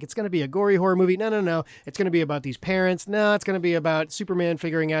that like it's going to be a gory horror movie. No. It's going to be about these parents. No, it's going to be about Superman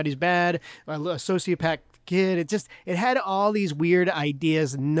figuring out he's bad, a sociopath kid. It had all these weird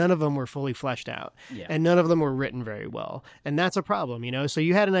ideas. None of them were fully fleshed out, Yeah. and none of them were written very well. And that's a problem, you know. So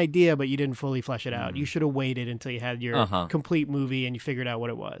you had an idea, but you didn't fully flesh it out. You should have waited until you had your complete movie and you figured out what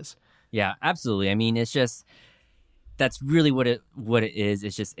it was. Yeah, absolutely. I mean, it's just that's really what it is.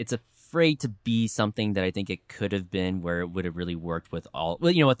 It's just it's afraid to be something that I think it could have been, where it would have really worked with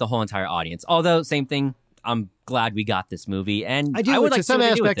with the whole entire audience. Although, same thing. I'm glad we got this movie, and I do. would To like some to see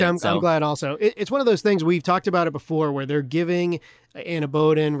what they do with aspect, it, I'm glad also. It's one of those things we've talked about it before, where they're giving Anna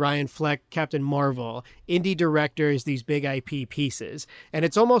Boden, Ryan Fleck, Captain Marvel, indie directors these big IP pieces, and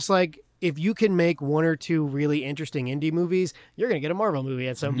it's almost like if you can make one or two really interesting indie movies, you're going to get a Marvel movie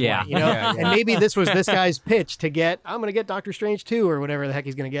at some point. Yeah. You know, Yeah. and maybe this was this guy's pitch to get. I'm going to get Doctor Strange 2 or whatever the heck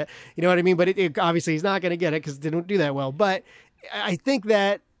he's going to get. You know what I mean? But it obviously he's not going to get it because it didn't do that well. But I think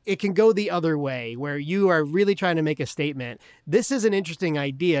that it can go the other way where you are really trying to make a statement. This is an interesting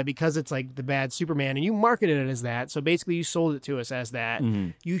idea because it's like the bad Superman and you marketed it as that. So basically you sold it to us as that.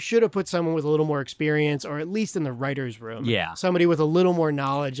 You should have put someone with a little more experience or at least in the writer's room. Yeah. Somebody with a little more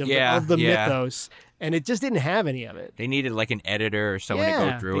knowledge of the Yeah. mythos. And it just didn't have any of it. They needed like an editor or someone to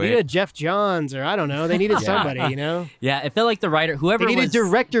go through they it. needed Jeff Johns or I don't know. They needed somebody, you know? Yeah, it felt like the writer, whoever They needed was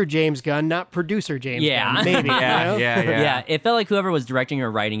director James Gunn, not producer James Yeah. Gunn. Maybe. Yeah, you know? yeah. Yeah, it felt like whoever was directing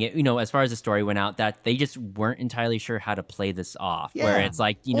or writing it, as far as the story went out, that they just weren't entirely sure how to play this off. Where Yeah. it's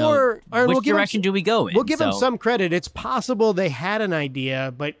like, Or which we'll give 'em direction do we go in? We'll give them So- some credit. It's possible they had an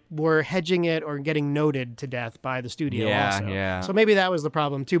idea, but were hedging it or getting noted to death by the studio Yeah, also. yeah. So maybe that was the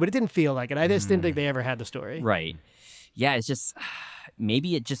problem too, but it didn't feel like it. I just didn't think they ever had the story. Right. Yeah, it's just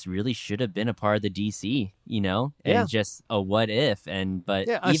maybe it just really should have been a part of the DC, and Yeah. just a what if. But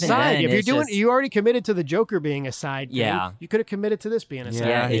Yeah, even aside. then, If you're it's doing, just- you already committed to the Joker being a side thing. Yeah. You could have committed to this being a side.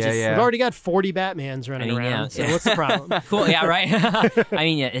 Yeah, thing. it just- We've already got 40 Batmans running I mean, around. yeah. So what's the problem? cool. Yeah, right. I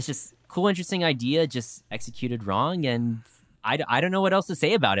mean, yeah, it's just cool, interesting idea, just executed wrong, and I don't know what else to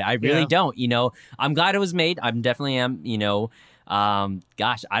say about it. I really Yeah. don't. I'm glad it was made. I definitely am.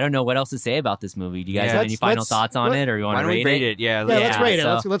 Gosh, I don't know what else to say about this movie. Do you guys Yeah. have any final thoughts on it, or you want Why to don't we rate rate it? Yeah, Yeah, let's rate it.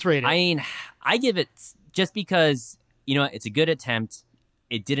 so- Let's rate it. I mean, I give it just because it's a good attempt.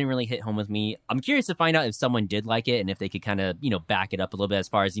 It didn't really hit home with me. I'm curious to find out if someone did like it and if they could kind of back it up a little bit as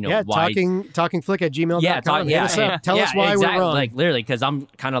far as yeah, why. talkingflick@gmail.com. Yeah, Hit us up. Tell us why exactly. we're wrong. Like literally, because I'm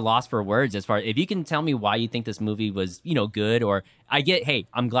kind of lost for words as far if you can tell me why you think this movie was good, or I get, hey,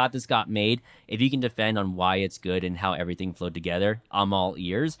 I'm glad this got made. If you can defend on why it's good and how everything flowed together, I'm all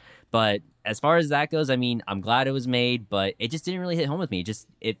ears. But as far as that goes, I mean, I'm glad it was made, but it just didn't really hit home with me.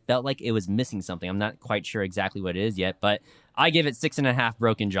 It felt like it was missing something. I'm not quite sure exactly what it is yet, but I give it 6.5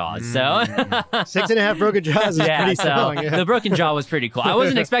 broken jaws. So 6.5 broken jaws is pretty strong. Yeah. the broken jaw was pretty cool. I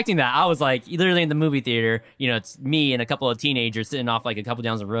wasn't expecting that. I was like, literally in the movie theater, it's me and a couple of teenagers sitting off like a couple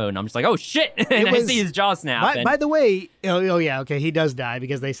down the road, and I'm just like, oh shit! And I was- see his jaw snap. By the way, oh yeah, okay, he does die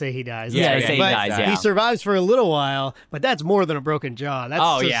because they say he dies. Yeah, That's they say right. he But dies, yeah. He survives for a little while, but that's more than a broken jaw. That's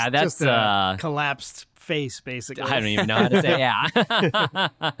Oh, just yeah, that's That's just a collapsed face, basically. I don't even know how to say. Yeah.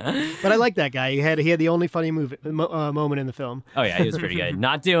 But I like that guy. He had the only funny moment in the film. Oh yeah, he was pretty good.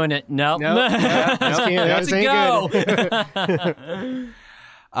 Not doing it. Nope. No, That's a go.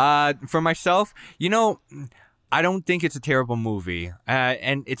 For myself, I don't think it's a terrible movie.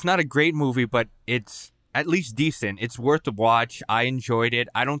 And it's not a great movie, but it's at least decent. It's worth the watch. I enjoyed it.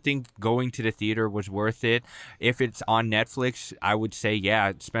 I don't think going to the theater was worth it. If it's on Netflix, I would say,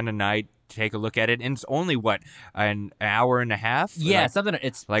 yeah, spend a night, take a look at it. And it's only, an hour and a half? Yeah, something.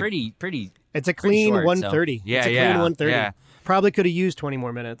 It's like, pretty. It's a clean short, 130. So. Yeah, it's a clean 130. Yeah. Probably could have used 20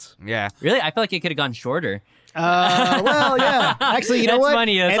 more minutes. Yeah. Really? I feel like it could have gone shorter. Well, yeah. Actually, you know That's what?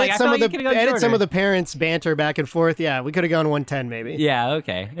 funny. It's like, I feel like it could've gone shorter. some of the parents' banter back and forth. Yeah, we could have gone 110 maybe. Yeah,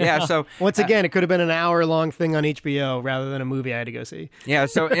 okay. Yeah, so... Once again, it could have been an hour-long thing on HBO rather than a movie I had to go see. Yeah,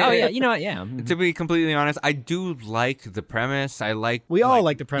 so... Oh, yeah, you know what? Yeah. To be completely honest, I do like the premise. I like... We all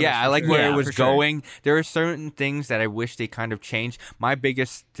like the premise. Yeah, I like sure. where Yeah, it was for sure. going. There are certain things that I wish they kind of changed. My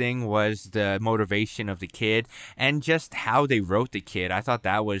biggest thing was the motivation of the kid and just how they wrote the kid. I thought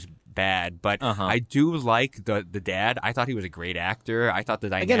that was bad, but I do like the dad. I thought he was a great actor. I thought the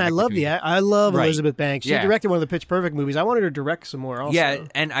dynamic Again, I love Right. Elizabeth Banks. She Yeah. directed one of the Pitch Perfect movies. I wanted her to direct some more also. Yeah,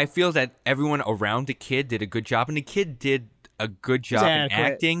 and I feel that everyone around the kid did a good job, and the kid did a good job in adequate.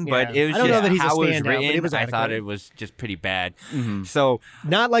 acting, Yeah. but it was I don't know just that he's a how it was standout, but written. it was I thought adequate. it was just pretty bad. Mm-hmm. So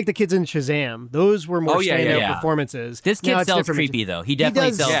Not like the kids in Shazam. Those were more standout performances. This kid Now it's sells different. creepy, though. He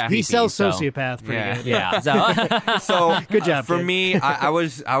definitely sells Yeah. creepy. He sells so- sociopath pretty Yeah. good. Yeah. So, So Good job, for kid. me. I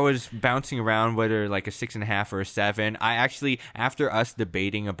was bouncing around whether like a 6.5 or a 7. I actually, after us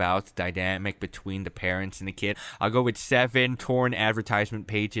debating about the dynamic between the parents and the kid, I'll go with 7 torn advertisement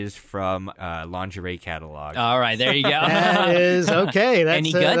pages from lingerie catalog. all right, there you go. That is okay. That's,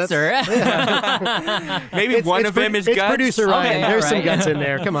 Any guts, that's- or? Maybe one of them is it's guts. producer Ryan. Okay, There's all some right. guts in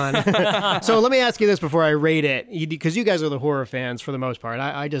there. Come on. So let me ask you this before I rate it, because you guys are the horror fans for the most part.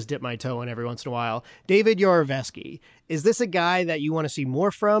 I just dip my toe in every once in a while. David Yarovesky. Is this a guy that you want to see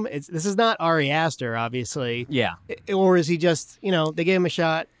more from? This is not Ari Aster, obviously. Yeah. Or is he just, they gave him a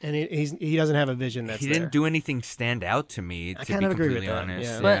shot and he doesn't have a vision that's He there? didn't do anything stand out to me, to kind be of agree with completely that,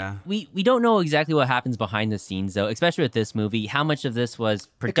 honest. yeah. But Yeah. we don't know exactly what happens behind the scenes, though, especially with this movie. How much of this was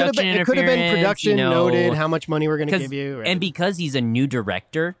production It could have been interference, production noted, how much money we're going to give you. Right? And because he's a new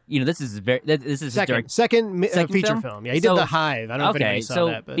director, this is his second Second feature film? film. Yeah, he So- did The Hive. I don't know if anybody saw so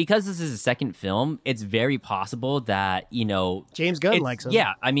that. But because this is a second film, it's very possible that, James Gunn it's- likes him.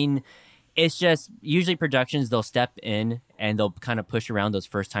 Yeah, I mean, it's just usually productions, they'll step in and they'll kind of push around those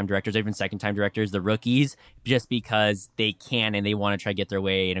first-time directors, or even second-time directors, the rookies, just because they can and they want to try to get their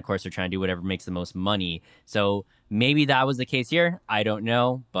way. And, of course, they're trying to do whatever makes the most money. So maybe that was the case here. I don't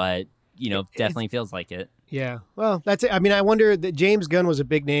know, but, definitely feels like it. Yeah, well, that's it. I mean, I wonder that James Gunn was a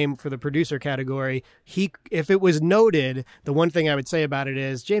big name for the producer category. If it was noted, the one thing I would say about it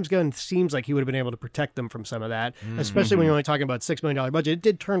is James Gunn seems like he would have been able to protect them from some of that, especially when you're only talking about $6 million budget. It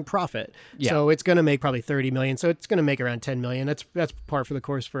did turn profit, so it's going to make probably $30 million. So it's going to make around $10 million. That's par for the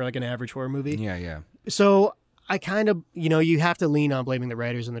course for like an average horror movie. Yeah. So I kind of, you have to lean on blaming the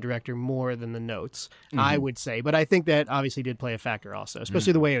writers and the director more than the notes, I would say. But I think that obviously did play a factor also,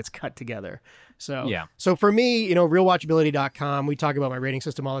 especially the way it's cut together. So, Yeah. So for me, realwatchability.com, we talk about my rating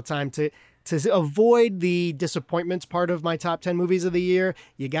system all the time. To avoid the disappointments part of my top 10 movies of the year,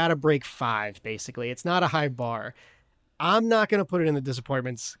 you got to break 5, basically. It's not a high bar. I'm not going to put it in the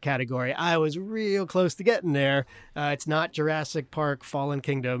disappointments category. I was real close to getting there. It's not Jurassic Park Fallen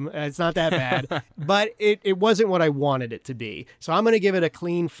Kingdom. It's not that bad, but it wasn't what I wanted it to be. So I'm going to give it a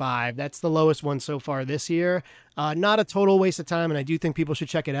clean 5. That's the lowest one so far this year. Not a total waste of time, and I do think people should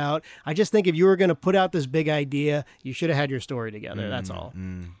check it out. I just think if you were going to put out this big idea, you should have had your story together. That's all.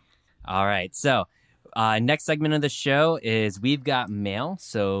 All right, so next segment of the show is We've Got Mail.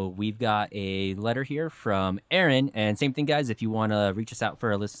 So we've got a letter here from Aaron. And same thing, guys, if you want to reach us out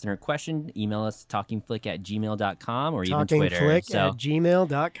for a listener question, email us talkingflick@gmail.com or even Twitter.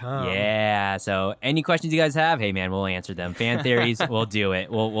 Talkingflick@gmail.com. Yeah, so any questions you guys have, hey, man, we'll answer them. Fan theories, we'll do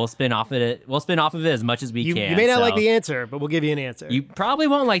it. We'll spin off of it. We'll spin off of it as much as we You can. may not so like the answer, but we'll give you an answer. You probably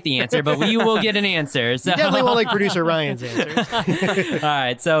won't like the answer, but we will get an answer. So. You definitely won't like producer Ryan's answers. All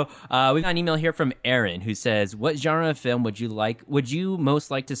right, so we got an email here from Aaron. Aaron, who says, "What genre of film would you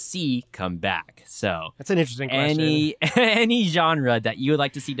most like to see come back?" So That's an interesting question. any genre that you would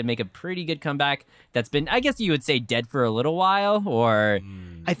like to see to make a pretty good comeback that's been, I guess you would say, dead for a little while, or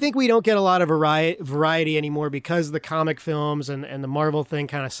I think we don't get a lot of variety anymore because the comic films and the Marvel thing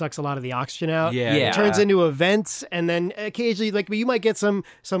kind of sucks a lot of the oxygen out. Yeah. Yeah. It turns into events, and then occasionally, like, you might get some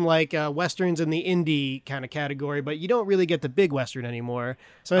like westerns in the indie kind of category, but you don't really get the big western anymore.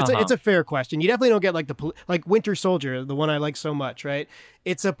 So it's a fair question. You definitely don't get like like Winter Soldier, the one I like so much, right?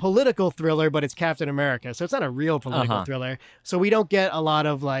 It's a political thriller, but it's Captain America, so it's not a real political thriller. So we don't get a lot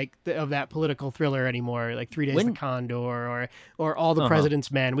of like of that political thriller anymore, like 3 Days of Condor or All the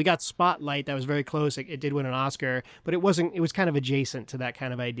President's Men. We got Spotlight, that was very close. It did win an Oscar, but it wasn't. It was kind of adjacent to that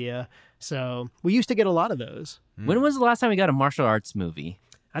kind of idea. So we used to get a lot of those. when was the last time we got a martial arts movie?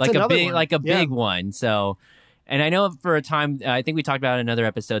 That's like a another big, one. like a Yeah. big one. So, and I know for a time, I think we talked about it in another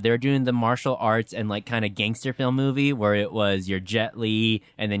episode. They were doing the martial arts and like kind of gangster film movie where it was your Jet Li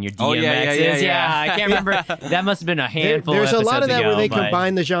and then your DMXs. Oh, yeah. I can't remember. That must have been a handful. There's of a lot of episodes that where ago, they but-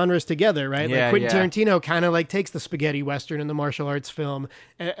 combine the genres together, right? Yeah, Like Quentin yeah. Tarantino kind of like takes the spaghetti western and the martial arts film,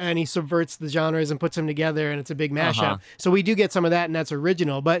 and he subverts the genres and puts them together, and it's a big mashup. So we do get some of that, and that's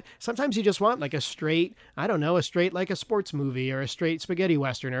original. But sometimes you just want like a straight like a sports movie or a straight spaghetti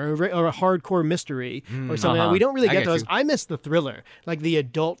western or a hardcore mystery or something. We don't really I get get those. you. I miss the thriller, like the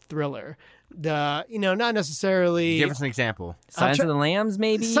adult thriller. Not necessarily. Give us an example. Silence try- of the Lambs,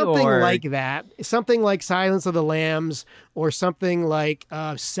 maybe Something or... like that. Something like Silence of the Lambs or something like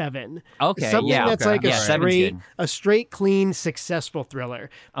Seven. Okay, Something yeah, that's okay. like Yeah, Seven's good. a straight, clean, successful thriller.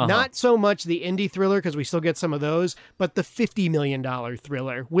 Not so much the indie thriller, because we still get some of those, but the $50 million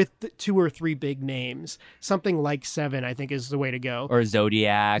thriller with the 2 or 3 big names. Something like Seven, I think, is the way to go. or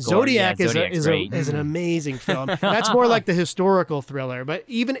Zodiac. Zodiac Zodiac's is great. an amazing film. That's more like the historical thriller, but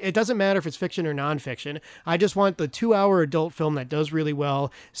even it doesn't matter if it's fiction or nonfiction. I just want the 2-hour adult film that does really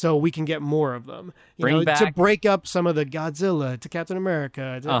well, so we can get more of them. Bring to back- break up some of the Godzilla to Captain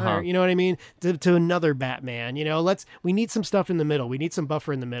America, you know what I mean? To another Batman. We need some stuff in the middle. We need some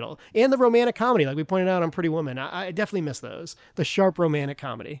buffer in the middle, and the romantic comedy, like we pointed out on Pretty Woman. I definitely miss those. The sharp romantic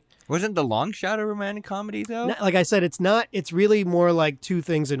comedy. Wasn't The Long Shot a romantic comedy though? Like I said, it's not. It's really more like 2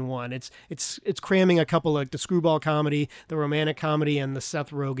 things in one. It's cramming a couple, like the screwball comedy, the romantic comedy, and the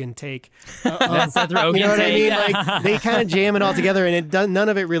Seth Rogen take. That's Seth Rogen You know what I take. mean? Like they kind of jam it all together, and none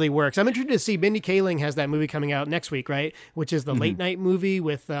of it really works. I'm interested to see. Mindy Kaling has that movie coming out next week, right? Which is the late night movie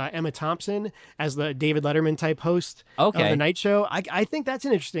with Emma Thompson as the David Letterman type host of Okay. the night show. I think that's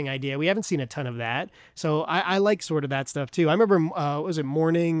an interesting idea. We haven't seen a ton of that, so I like sort of that stuff too. I remember was it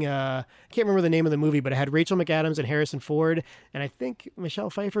Morning? I can't remember the name of the movie, but it had Rachel McAdams and Harrison Ford, and I think Michelle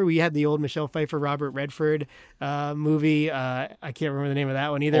Pfeiffer. We had the old Michelle Pfeiffer, Robert Redford movie. I can't remember the name of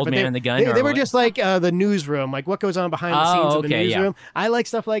that one either. Old but Man they, and the Gun, They, or they were what? just like the newsroom, like what goes on behind the scenes of the okay, yeah. newsroom. I like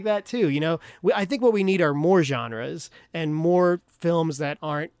stuff like that too. I think what we need are more genres and more films that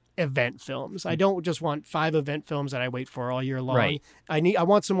aren't event films. I don't just want 5 event films that I wait for all year long. Right. I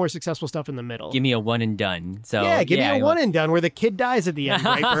want some more successful stuff in the middle. Give me a one and done. So Yeah, give me a one and done where the kid dies at the end,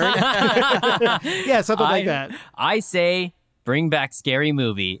 right, Bert? Yeah, something like that. I say bring back Scary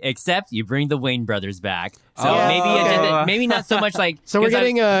Movie, except you bring the Wayne brothers back. So Yeah, okay. maybe not so much like. So we're 'cause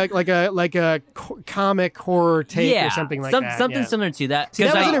I'm- getting like a comic horror take yeah, or something like that. something yeah. similar to that. See,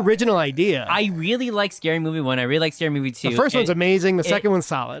 that 'Cause was an original idea. I really like Scary Movie 1. I really like Scary Movie 2. the first one's It- amazing. The second one's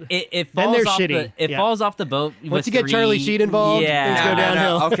solid. It Then falls they're off shitty. It Yeah. falls off the boat. Once with you get 3. Charlie Sheen involved, yeah. things go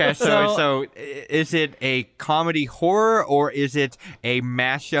downhill. Okay, So- so is it a comedy horror or is it a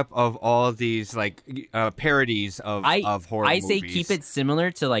mashup of all of these like parodies of horror I movies? say keep it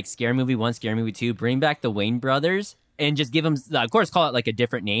similar to like Scary Movie 1, Scary Movie 2. Bring back the Wayne brothers. And just give them, of course, call it like a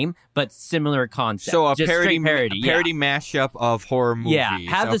different name, but similar concept. So a just parody, straight parody, yeah. mashup of horror movies. Yeah,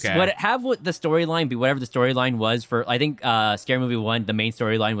 have what the storyline be, whatever the storyline was for. I think Scary Movie 1, the main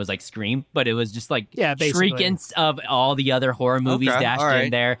storyline was like Scream, but it was just like basically. shriekings of all the other horror movies Okay, dashed all right.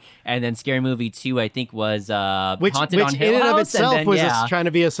 in there. And then Scary Movie 2, I think, was Which Haunted on Hill in and of House, itself then, was yeah. trying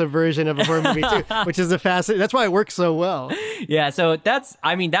to be a subversion of a horror movie too, which is that's why it works so well. Yeah, so that's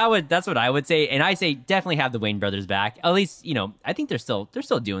what I would say, and I say definitely have the Wayne brothers back. At least I think they're still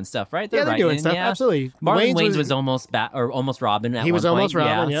doing stuff, right? They're doing writing, stuff. yeah. Absolutely. Marlon Wayans was almost almost Robin. At He was one almost point.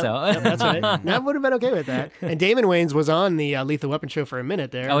 Robin. Yeah, Yeah, so Yep, that's right. That would have been okay with that. And Damon Wayans was on the Lethal Weapon show for a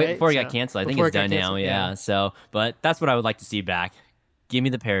minute there. Oh, right? before he So- got canceled. I think before it's it got done now. canceled, Yeah. So, but that's what I would like to see back. Give me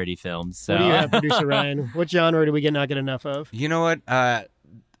the parody films. So, What do you have, producer Ryan? What genre do we not get enough of? You know what?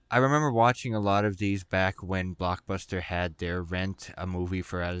 I remember watching a lot of these back when Blockbuster had their rent a movie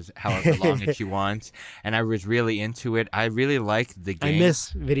for however long as you want, and I was really into it. I really liked the I miss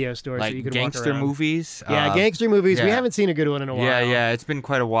video stores that you could walk gangster around. movies. Yeah, gangster movies. We yeah. haven't seen a good one in a while. Yeah, it's been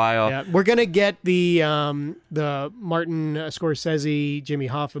quite a while. Yeah, we're gonna get the Martin Scorsese Jimmy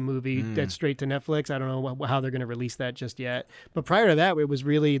Hoffa movie that's straight to Netflix. I don't know how they're gonna release that just yet. But prior to that, it was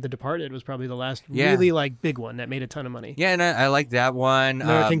really The Departed was probably the last really like big one that made a ton of money. Yeah, and I like that one.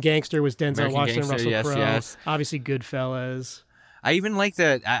 American Gangster was Denzel American Washington, Gangster, Russell Crowe. yes. Obviously, Goodfellas. I even like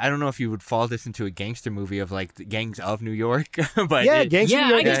that. I don't know if you would fall this into a gangster movie of like the gangs of New York, but Yeah, Gangster.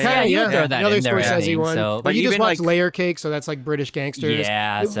 Yeah, I guess, kinda, you throw that another in there, I Scorsese think, one. so- But But you just even, watch like- Layer Cake, so that's like British gangsters.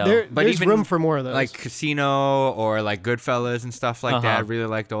 Yeah, so- But there's even, room for more of those. like Casino or like Goodfellas and stuff like that. I really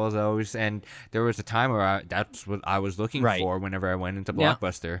liked all those. And there was a time where that's what I was looking Right. for whenever I went into Yeah.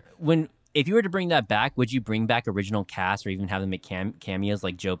 Blockbuster. If you were to bring that back, would you bring back original cast or even have them make cameos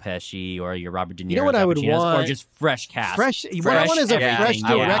like Joe Pesci or your Robert De Niro? You know what I would want? Or just fresh cast? What I want is a everything. fresh Yeah,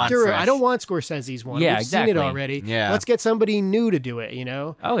 I want director. fresh. I don't want Scorsese's one. Yeah, We've exactly. seen it already. Yeah. Let's get somebody new to do it, you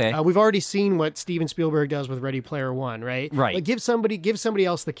know? Okay. We've already seen what Steven Spielberg does with Ready Player One, right? Right. Like give somebody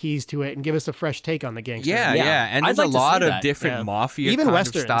else the keys to it and give us a fresh take on the gangster. Yeah, Yeah. yeah. And I'd there's like a to see lot of that. different Yeah. mafia Even kind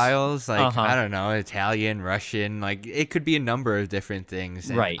westerns. of styles. Like, Uh-huh. I don't know, Italian, Russian. Like, it could be a number of different things.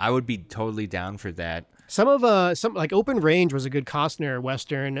 And Right. I would be totally down for that. Some like Open Range was a good Costner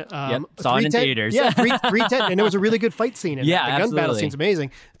western. Yep, saw it in 310 theaters. Yeah, 310, and there was a really good fight scene in Yeah, it. The gun battle absolutely. scene's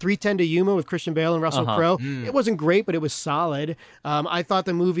amazing. 310 to Yuma with Christian Bale and Russell Crowe. It wasn't great, but it was solid. I thought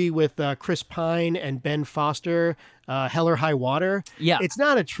the movie with Chris Pine and Ben Foster, Hell or High Water. Yeah. it's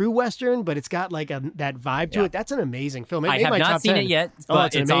not a true western, but it's got like that vibe to Yeah. it. That's an amazing film. It I made have my not top seen 10. it yet, Oh, but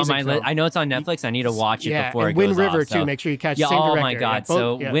it's it's on my list. film. I know it's on Netflix. I need to watch it before and it goes Wind River off, too. so- Make sure you catch Yeah, the same oh director. my god! Yeah, So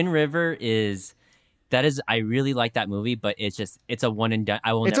both- yeah. Wind River is. I really like that movie, but it's a one and done.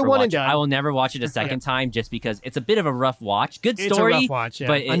 It's a one and done. I will never watch it a second time just because it's a bit of a rough watch. Good It's a story, rough watch, yeah.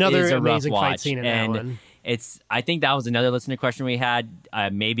 but it Another is a amazing rough fight watch. scene in that and one. I think that was another listener question we had.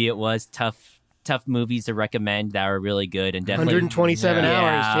 Maybe it was tough movies to recommend that are really good and definitely 127 Yeah,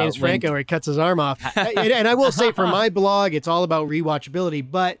 hours, James when- Franco, where he cuts his arm off. And I will say, for my blog, it's all about rewatchability,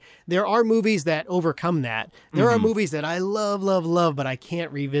 but there are movies that overcome that. There are movies that I love, but I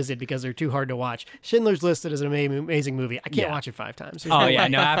can't revisit because they're too hard to watch. Schindler's List is an amazing movie. I can't Yeah. watch it 5 times. Oh, yeah, no, You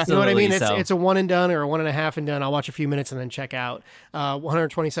know what I absolutely, mean? so- It's a one and done or a 1.5 and done. I'll watch a few minutes and then check out.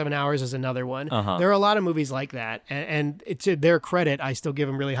 127 Hours is another one. There are a lot of movies like that, and to their credit, I still give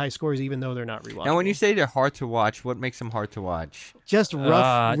them really high scores, even though they're not rewatchable. Now, when you say they're hard to watch, what makes them hard to watch? Just the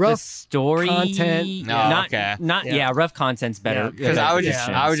rough story content. No, not, okay. not Yeah. yeah, rough content's better. Yeah. Because I was just,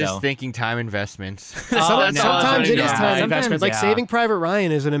 Yeah. I was just So- thinking time investments. Oh, no, Sometimes it is yeah. time Sometimes, investment. Like yeah. Saving Private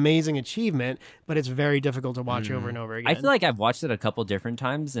Ryan is an amazing achievement, but it's very difficult to watch over and over again. I feel like I've watched it a couple different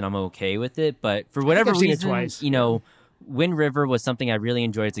times and I'm okay with it, but for whatever I've seen it reason, twice. Wind River was something I really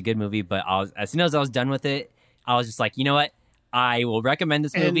enjoyed. It's a good movie, but as soon as I was done with it, I was just like, you know what? I will recommend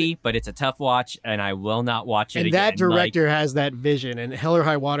this movie, but it's a tough watch, and I will not watch it and again. that director has that vision, and Hell or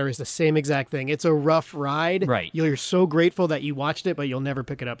High Water is the same exact thing. It's a rough ride. Right. You're so grateful that you watched it, but you'll never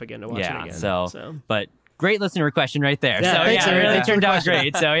pick it up again to watch it yeah. again. So, but great listener question right there. Yeah, so thanks, yeah, it Aaron. really Thanks for turned the out question.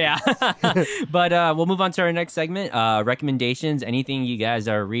 great. So yeah, but we'll move on to our next segment. Recommendations. Anything you guys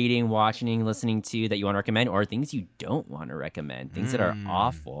are reading, watching, listening to that you want to recommend, or things you don't want to recommend. Things that are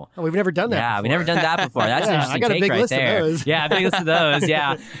awful. Oh, we've never done that. Yeah, before. we've never done that before. That's an Yeah, interesting I got a take big right list of there. those. Yeah, big list of those.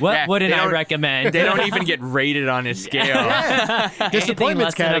 Yeah. What Yeah, wouldn't they I don't- recommend? They don't even get rated on a scale. Anything Disappointments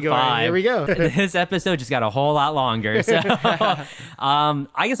less than a category. 5. Here we go. This episode just got a whole lot longer. So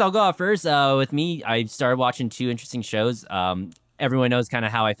I guess I'll go out first. With me, I started watching 2 interesting shows. Everyone knows kind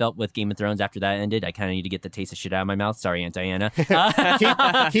of how I felt with Game of Thrones after that ended. I kind of need to get the taste of shit out of my mouth. Sorry, Aunt Diana.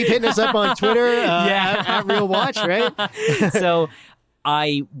 keep hitting us up on Twitter at Real Watch, right? So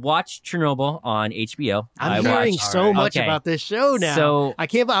I watched Chernobyl on HBO. I'm hearing so much Okay. about this show now. So- I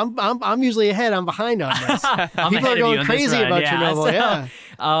can't. I'm usually ahead. I'm behind on this. I'm People ahead are of you going on this crazy run, about yeah. Chernobyl. So,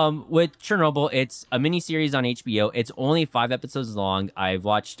 Yeah. with Chernobyl, it's a miniseries on HBO. It's only 5 episodes long. I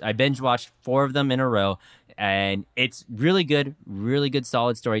binge watched 4 of them in a row, and it's really good,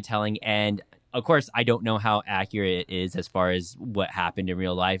 solid storytelling. And of course, I don't know how accurate it is as far as what happened in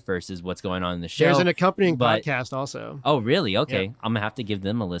real life versus what's going on in the show. There's an accompanying but- podcast also. Oh, really? Okay. Yeah. I'm going to have to give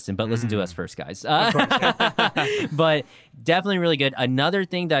them a listen, but listen to us first, guys. But definitely really good. Another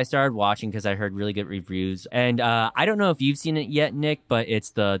thing that I started watching because I heard really good reviews, and I don't know if you've seen it yet, Nick, but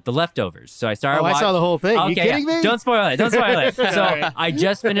it's the Leftovers. So I started Oh, I saw the whole thing. Okay, you kidding yeah. me? Don't spoil it. Don't spoil it. So right. I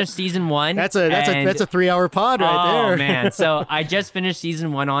just finished season 1. That's a 3-hour pod right Oh there. man! So I just finished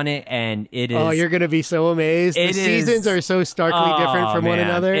season 1 on it, and it is Oh, you're gonna be so amazed. The seasons are so starkly different from one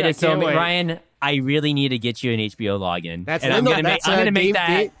another. It is so wait. Ryan, I really need to get you an HBO login. That's and I'm gonna make Dave,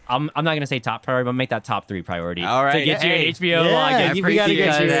 that. I'm not gonna say top priority, but I'm gonna make that top 3 priority. All right, to get you an HBO yeah, login. we gotta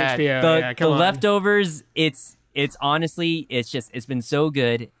get you that. HBO. The, yeah, the come on. leftovers. It's honestly, it's been so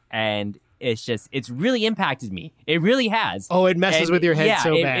good, and it's really impacted me. It really has. Oh, it messes with your head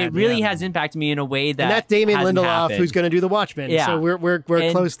so bad. It really yeah. has impacted me in a way that. And that's Damien hasn't Lindelof, happened. who's going to do The Watchmen. Yeah. So we're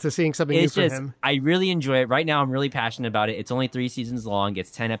And close to seeing something new It's from just, him. I really enjoy it. Right now, I'm really passionate about it. It's only 3 seasons long.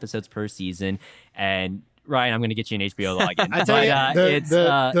 It's 10 episodes per season. And Ryan, I'm going to get you an HBO login. I tell you, it's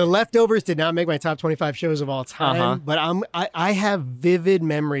the Leftovers did not make my top 25 shows of all time, but I have vivid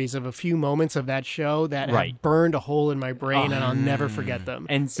memories of a few moments of that show that have burned a hole in my brain, and I'll never forget them.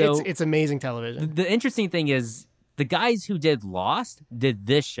 And so it's amazing television. the interesting thing is the guys who did Lost did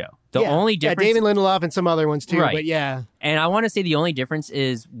this show. The only difference, Damien Lindelof and some other ones too, Right. but yeah. and I want to say the only difference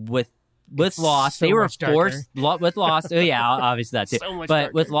is with Lost, so they were much darker. forced. With Lost, oh yeah, obviously that's it. So much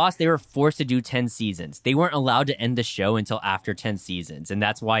But with darker. Lost, they were forced to do 10 seasons. They weren't allowed to end the show until after 10 seasons, and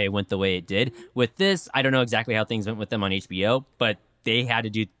that's why it went the way it did. With this, I don't know exactly how things went with them on HBO, but they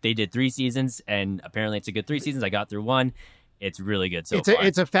did 3 seasons, and apparently it's a good 3 seasons. I got through 1. It's really good so far.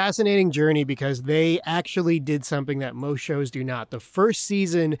 It's a fascinating journey because they actually did something that most shows do not. The first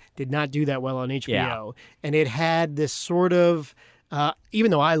season did not do that well on HBO, and it had this sort of.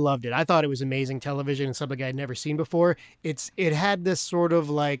 Even though I loved it, I thought it was amazing television and something I'd never seen before. It had this sort of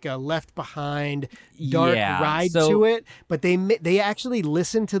like a Left Behind dark ride to it, but they actually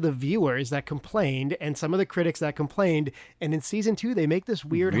listened to the viewers that complained and some of the critics that complained, and in season 2 they make this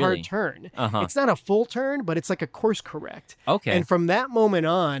weird hard turn. It's not a full turn, but it's like a course correct. Okay. And from that moment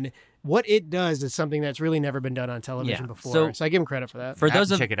on, what it does is something that's really never been done on television before. So I give him credit for that. For I have those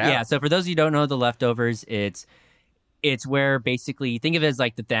to of check it out. Yeah, so for those of you who don't know The Leftovers, it's where basically think of it as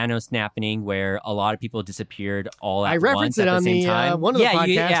like the Thanos snapping, where a lot of people disappeared all at I once referenced at it the on same the time. one of the podcasts.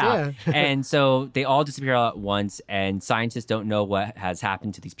 Yeah. And so they all disappear all at once, and scientists don't know what has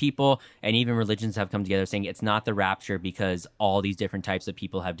happened to these people, and even religions have come together saying it's not the rapture because all these different types of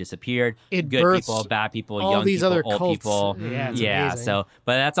people have disappeared. It good births people, bad people, all young these people, other old cults. people. Yeah, it's amazing. So,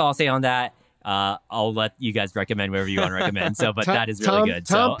 but that's all I'll say on that. I'll let you guys recommend whatever you want to recommend. So, but that is really good.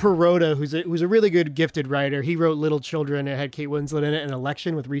 Tom So, Perrotta, who's a really good gifted writer, he wrote Little Children. It had Kate Winslet in it. An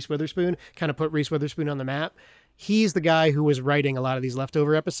Election with Reese Witherspoon kind of put Reese Witherspoon on the map. He's the guy who was writing a lot of these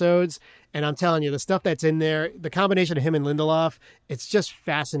leftover episodes. And I'm telling you, the stuff that's in there, the combination of him and Lindelof, it's just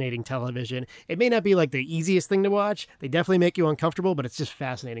fascinating television. It may not be like the easiest thing to watch. They definitely make you uncomfortable, but it's just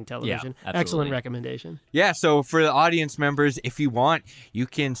fascinating television. absolutely. Excellent recommendation. Yeah, so for the audience members, if you want, you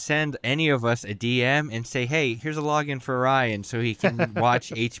can send any of us a DM and say, hey, here's a login for Ryan so he can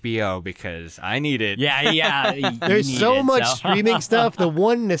watch HBO because I need it. yeah. There's so much streaming stuff. The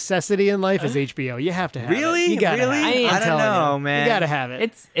one necessity in life is HBO. You have to have Really? it. You gotta Really? have it. I'm I don't telling know, you. man. You gotta have it.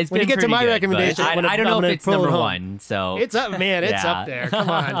 It's when been you get to pretty my good, recommendation, but I don't know if it's pull it number home. 1. So It's up, man. It's Yeah. up there. Come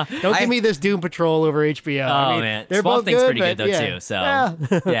on, don't give me this Doom Patrol over HBO. Oh, I mean, man. they're Swamp both Thing's good, pretty but good, though, yeah. too, so,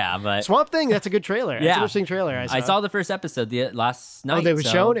 Yeah. yeah, but Swamp Thing. That's a good trailer. That's an interesting trailer. I saw the first episode last night. it was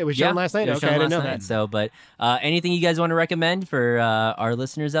shown? It was shown last night? It was Okay, shown I didn't last know night. that. So, but anything you guys want to recommend for our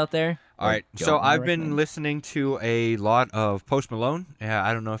listeners out there? All right, so I've been listening to a lot of Post Malone. Yeah,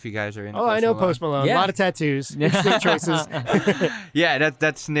 I don't know if you guys are into Oh, I know Post Malone. Yeah. A lot of tattoos. Interesting choices. Yeah,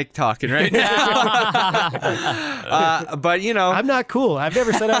 that's Nick talking right now. But, you know, I'm not cool. I've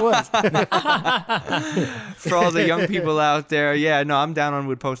never said I was. for all the young people out there, yeah, no, I'm down on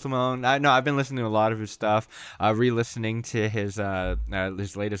with Post Malone. I've been listening to a lot of his stuff, re-listening to his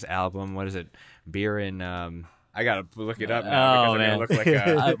latest album. What is it? Beer and... I gotta look it up now because I'm gonna look like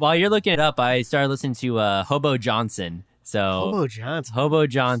a... While you're looking it up, I started listening to Hobo Johnson. So Hobo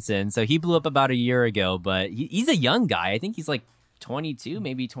Johnson. So he blew up about a year ago, but he's a young guy. I think he's like 22,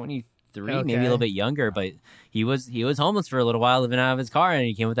 maybe 23, maybe a little bit younger. But he was homeless for a little while, living out of his car, and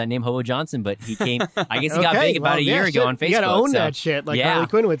he came with that name Hobo Johnson. But he came. I guess he got big about a year ago on Facebook. You gotta own so. that shit, like Harley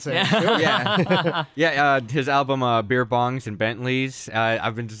Quinn would say. Yeah, his album Beer Bongs and Bentleys.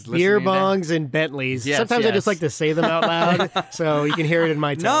 I've been just listening Beer to that. bongs and Bentleys. Yes, Sometimes I yes. just like to say them out loud so you can hear it in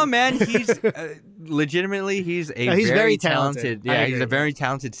my tone. No, man, he's legitimately he's very talented. I Yeah, agree. he's a very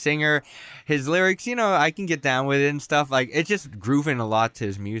talented singer. His lyrics, you know, I can get down with it and stuff. Like it's just grooving a lot to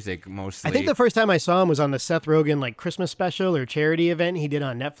his music mostly. I think the first time I saw him was on the Seth Rogen like Christmas special or charity event he did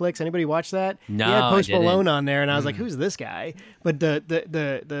on Netflix. Anybody watch that? No, he had Post I didn't. Malone on there, and I was like, "Who's this guy?" But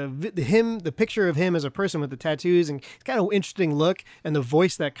the picture of him as a person with the tattoos and it's got an interesting look, and the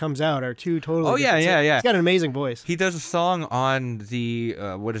voice that comes out are two totally. Oh, yeah, different- yeah. He's got an amazing voice. he does a song on the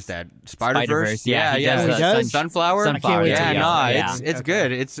what is that? Spider-Verse? Spider-Verse, Yeah, he yeah. does. He does? Sunflower. I can't wait Yeah, to no, get yeah. it's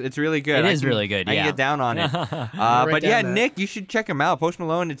good. It's really good. It I is can- really good, I can yeah. get down on it. Write But yeah, down that. Nick, you should check him out. Post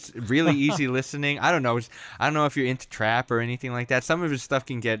Malone. It's really easy listening. I don't know if you're into trap or anything like that. Some of his stuff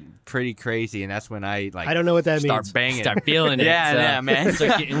can get pretty crazy, and that's when I I don't know what that start means. banging. Start feeling it. Yeah, so yeah, man.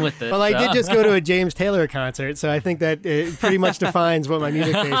 Start getting with it. Well, I so. did just go to a James Taylor concert, so I think that it pretty much defines what my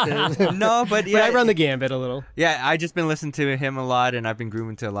music taste is. No, but yeah, But I run the gambit a little. yeah. I just been listening to him a lot, and I've been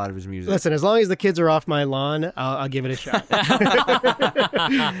grooving to a lot of his music. Listen, as long as the kids are off my lawn, I'll give it a shot.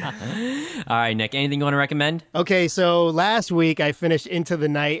 All right, Nick. Anything you want to recommend? Okay, so last week I finished Into the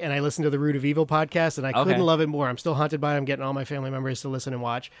Night and I listened to the Root of Evil podcast, and I couldn't Okay. love it more. I'm still haunted by it. I'm getting all my family members to listen and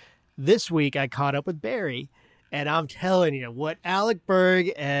watch. This week I caught up with Barry, and I'm telling you what Alec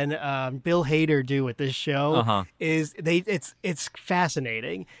Berg and Bill Hader do with this show Uh-huh. is it's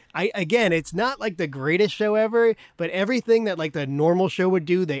fascinating. Again, it's not like the greatest show ever, but everything that like the normal show would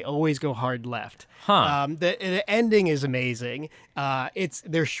do, they always go hard left. Huh. The ending is amazing.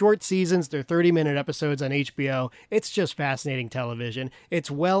 They're short seasons. They're 30-minute episodes on HBO. It's just fascinating television. It's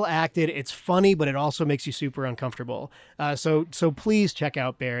well acted. It's funny, but it also makes you super uncomfortable. So please check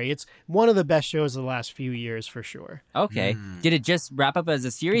out Barry. It's one of the best shows of the last few years for sure. Okay. Did it just wrap up as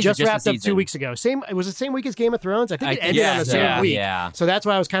a series? Just or just wrapped a up season? 2 weeks ago. It was the same week as Game of Thrones. I think it I think ended on the so. same week. Yeah. So that's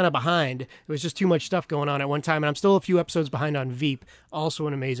why I was kind of behind. It was just too much stuff going on at one time, and I'm still a few episodes behind on Veep, also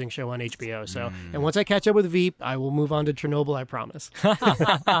an amazing show on HBO. So, and once I catch up with Veep, I will move on to Chernobyl. I promise.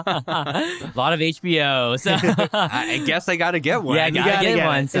 A lot of HBO. So I guess I got to get one. yeah, You gotta gotta get get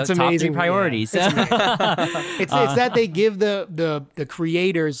one. it. So It's top amazing. 3 priorities. It's that they give the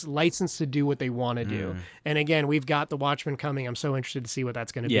creators license to do what they want to do. And again, we've got The Watchmen coming. I'm so interested to see what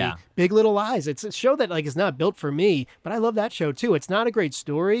that's going to Yeah. be. Big Little Lies. It's a show that like is not built for me, but I love that show too. It's not a great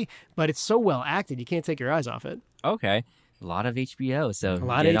story, but it's so well acted. You can't take your eyes off it. Okay. A lot of HBO. So A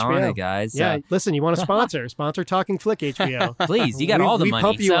lot get of on HBO, it, guys. Yeah, listen, you want to sponsor Talking Flick HBO. Please, you got We- all the we money.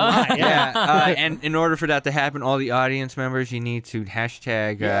 pump you so. a lot, yeah. Yeah, and in order for that to happen, all the audience members, you need to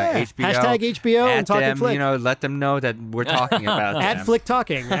hashtag Yeah. HBO. Hashtag HBO and at Talking them, Flick. Let them know that we're talking about At them. Flick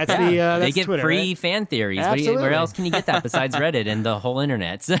Talking. That's the that's They get Twitter, free right? fan theories. Where Absolutely. else can you get that besides Reddit and the whole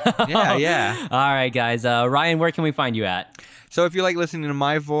internet? So- Yeah, yeah. All right, guys. Ryan, where can we find you at? So if you like listening to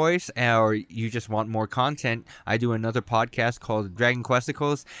my voice or you just want more content, I do another podcast called Dragon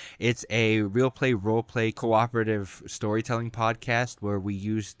Questicles. It's a real play, role play, cooperative storytelling podcast where we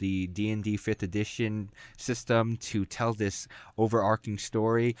use the D&D 5th edition system to tell this overarching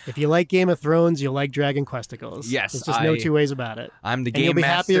story. If you like Game of Thrones, you'll like Dragon Questicles. Yes, There's just no I- two ways about it. I'm the And game you'll be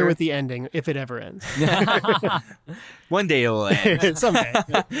master. happier with the ending if it ever ends. One day it'll end. Someday.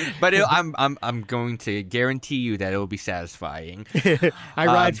 But I'm going to guarantee you that it will be satisfying. I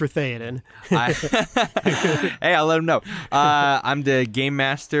ride for Theoden. Hey, I'll let him know. I'm the game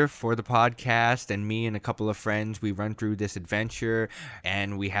master for the podcast, and me and a couple of friends, we run through this adventure,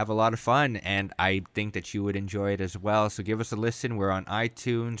 and we have a lot of fun, and I think that you would enjoy it as well. So give us a listen. We're on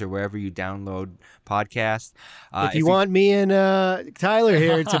iTunes or wherever you download podcasts. If you want me and Tyler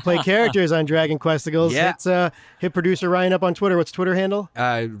here to play characters on Dragon Questicles, Yeah. hit producer Ryan up on Twitter. What's Twitter handle?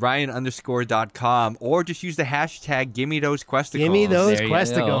 Ryan_.com, or just use the hashtag gimme those questicles. Give me those There you go.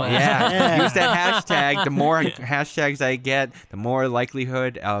 Questicles. Yeah, use that hashtag. The more hashtags I get, the more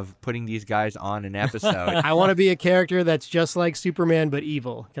likelihood of putting these guys on an episode. I want to be a character that's just like Superman but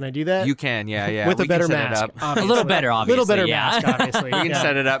evil. Can I do that? You can, yeah. With We a better can set mask. It up. Obviously. A little better, A obviously. little better yeah. mask, obviously. We can Yeah.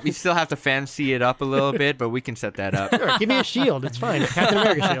 set it up. You still have to fancy it up a little bit, but we can set that up. Sure, give me a shield. It's fine. Captain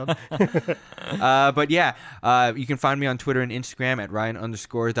America shield. But yeah, you can find me on Twitter and Instagram at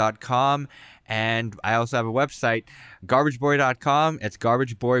Ryan_.com. And I also have a website, garbageboy.com. It's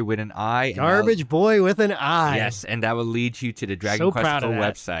garbageboy with an I. and Garbage boy with an eye. Yes, and that will lead you to the Dragon So Quest proud of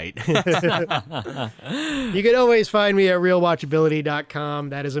that. website. You can always find me at realwatchability.com.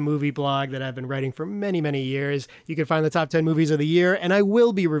 That is a movie blog that I've been writing for many, many years. You can find the top 10 movies of the year, and I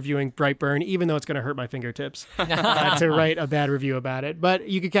will be reviewing Brightburn, even though it's going to hurt my fingertips to write a bad review about it. But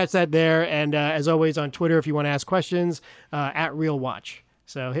you can catch that there. And as always, on Twitter, if you want to ask questions, at RealWatch.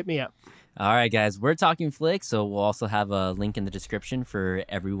 So hit me up. All right, guys, we're Talking Flick, so we'll also have a link in the description for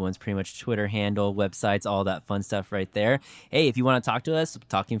everyone's pretty much Twitter handle, websites, all that fun stuff right there. Hey, if you want to talk to us,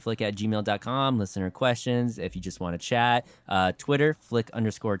 talkingflick@gmail.com, listener questions. If you just want to chat, Twitter,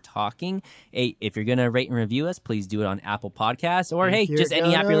 flick_talking. Hey, if you're going to rate and review us, please do it on Apple Podcasts, or hey, If just you're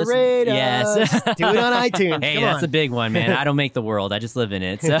any app you're gonna rate listening. Yes. us, do it on iTunes. Hey, Come that's on. a big one, man. I don't make the world. I just live in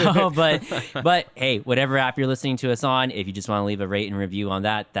it. So, but hey, whatever app you're listening to us on, if you just want to leave a rate and review on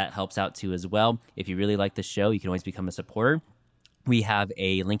that, that helps out too as well. If you really like the show, you can always become a supporter. We have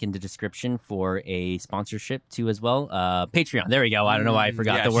a link in the description for a sponsorship too as well. Patreon. There we go. I don't know why I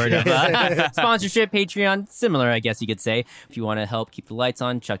forgot the yes. word of sponsorship. Patreon. Similar, I guess you could say. If you want to help keep the lights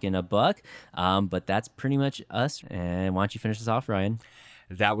on, chuck in $1. But that's pretty much us. And why don't you finish this off, Ryan?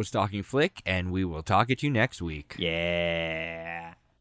 That was Talking Flick, and we will talk at you next week. Yeah.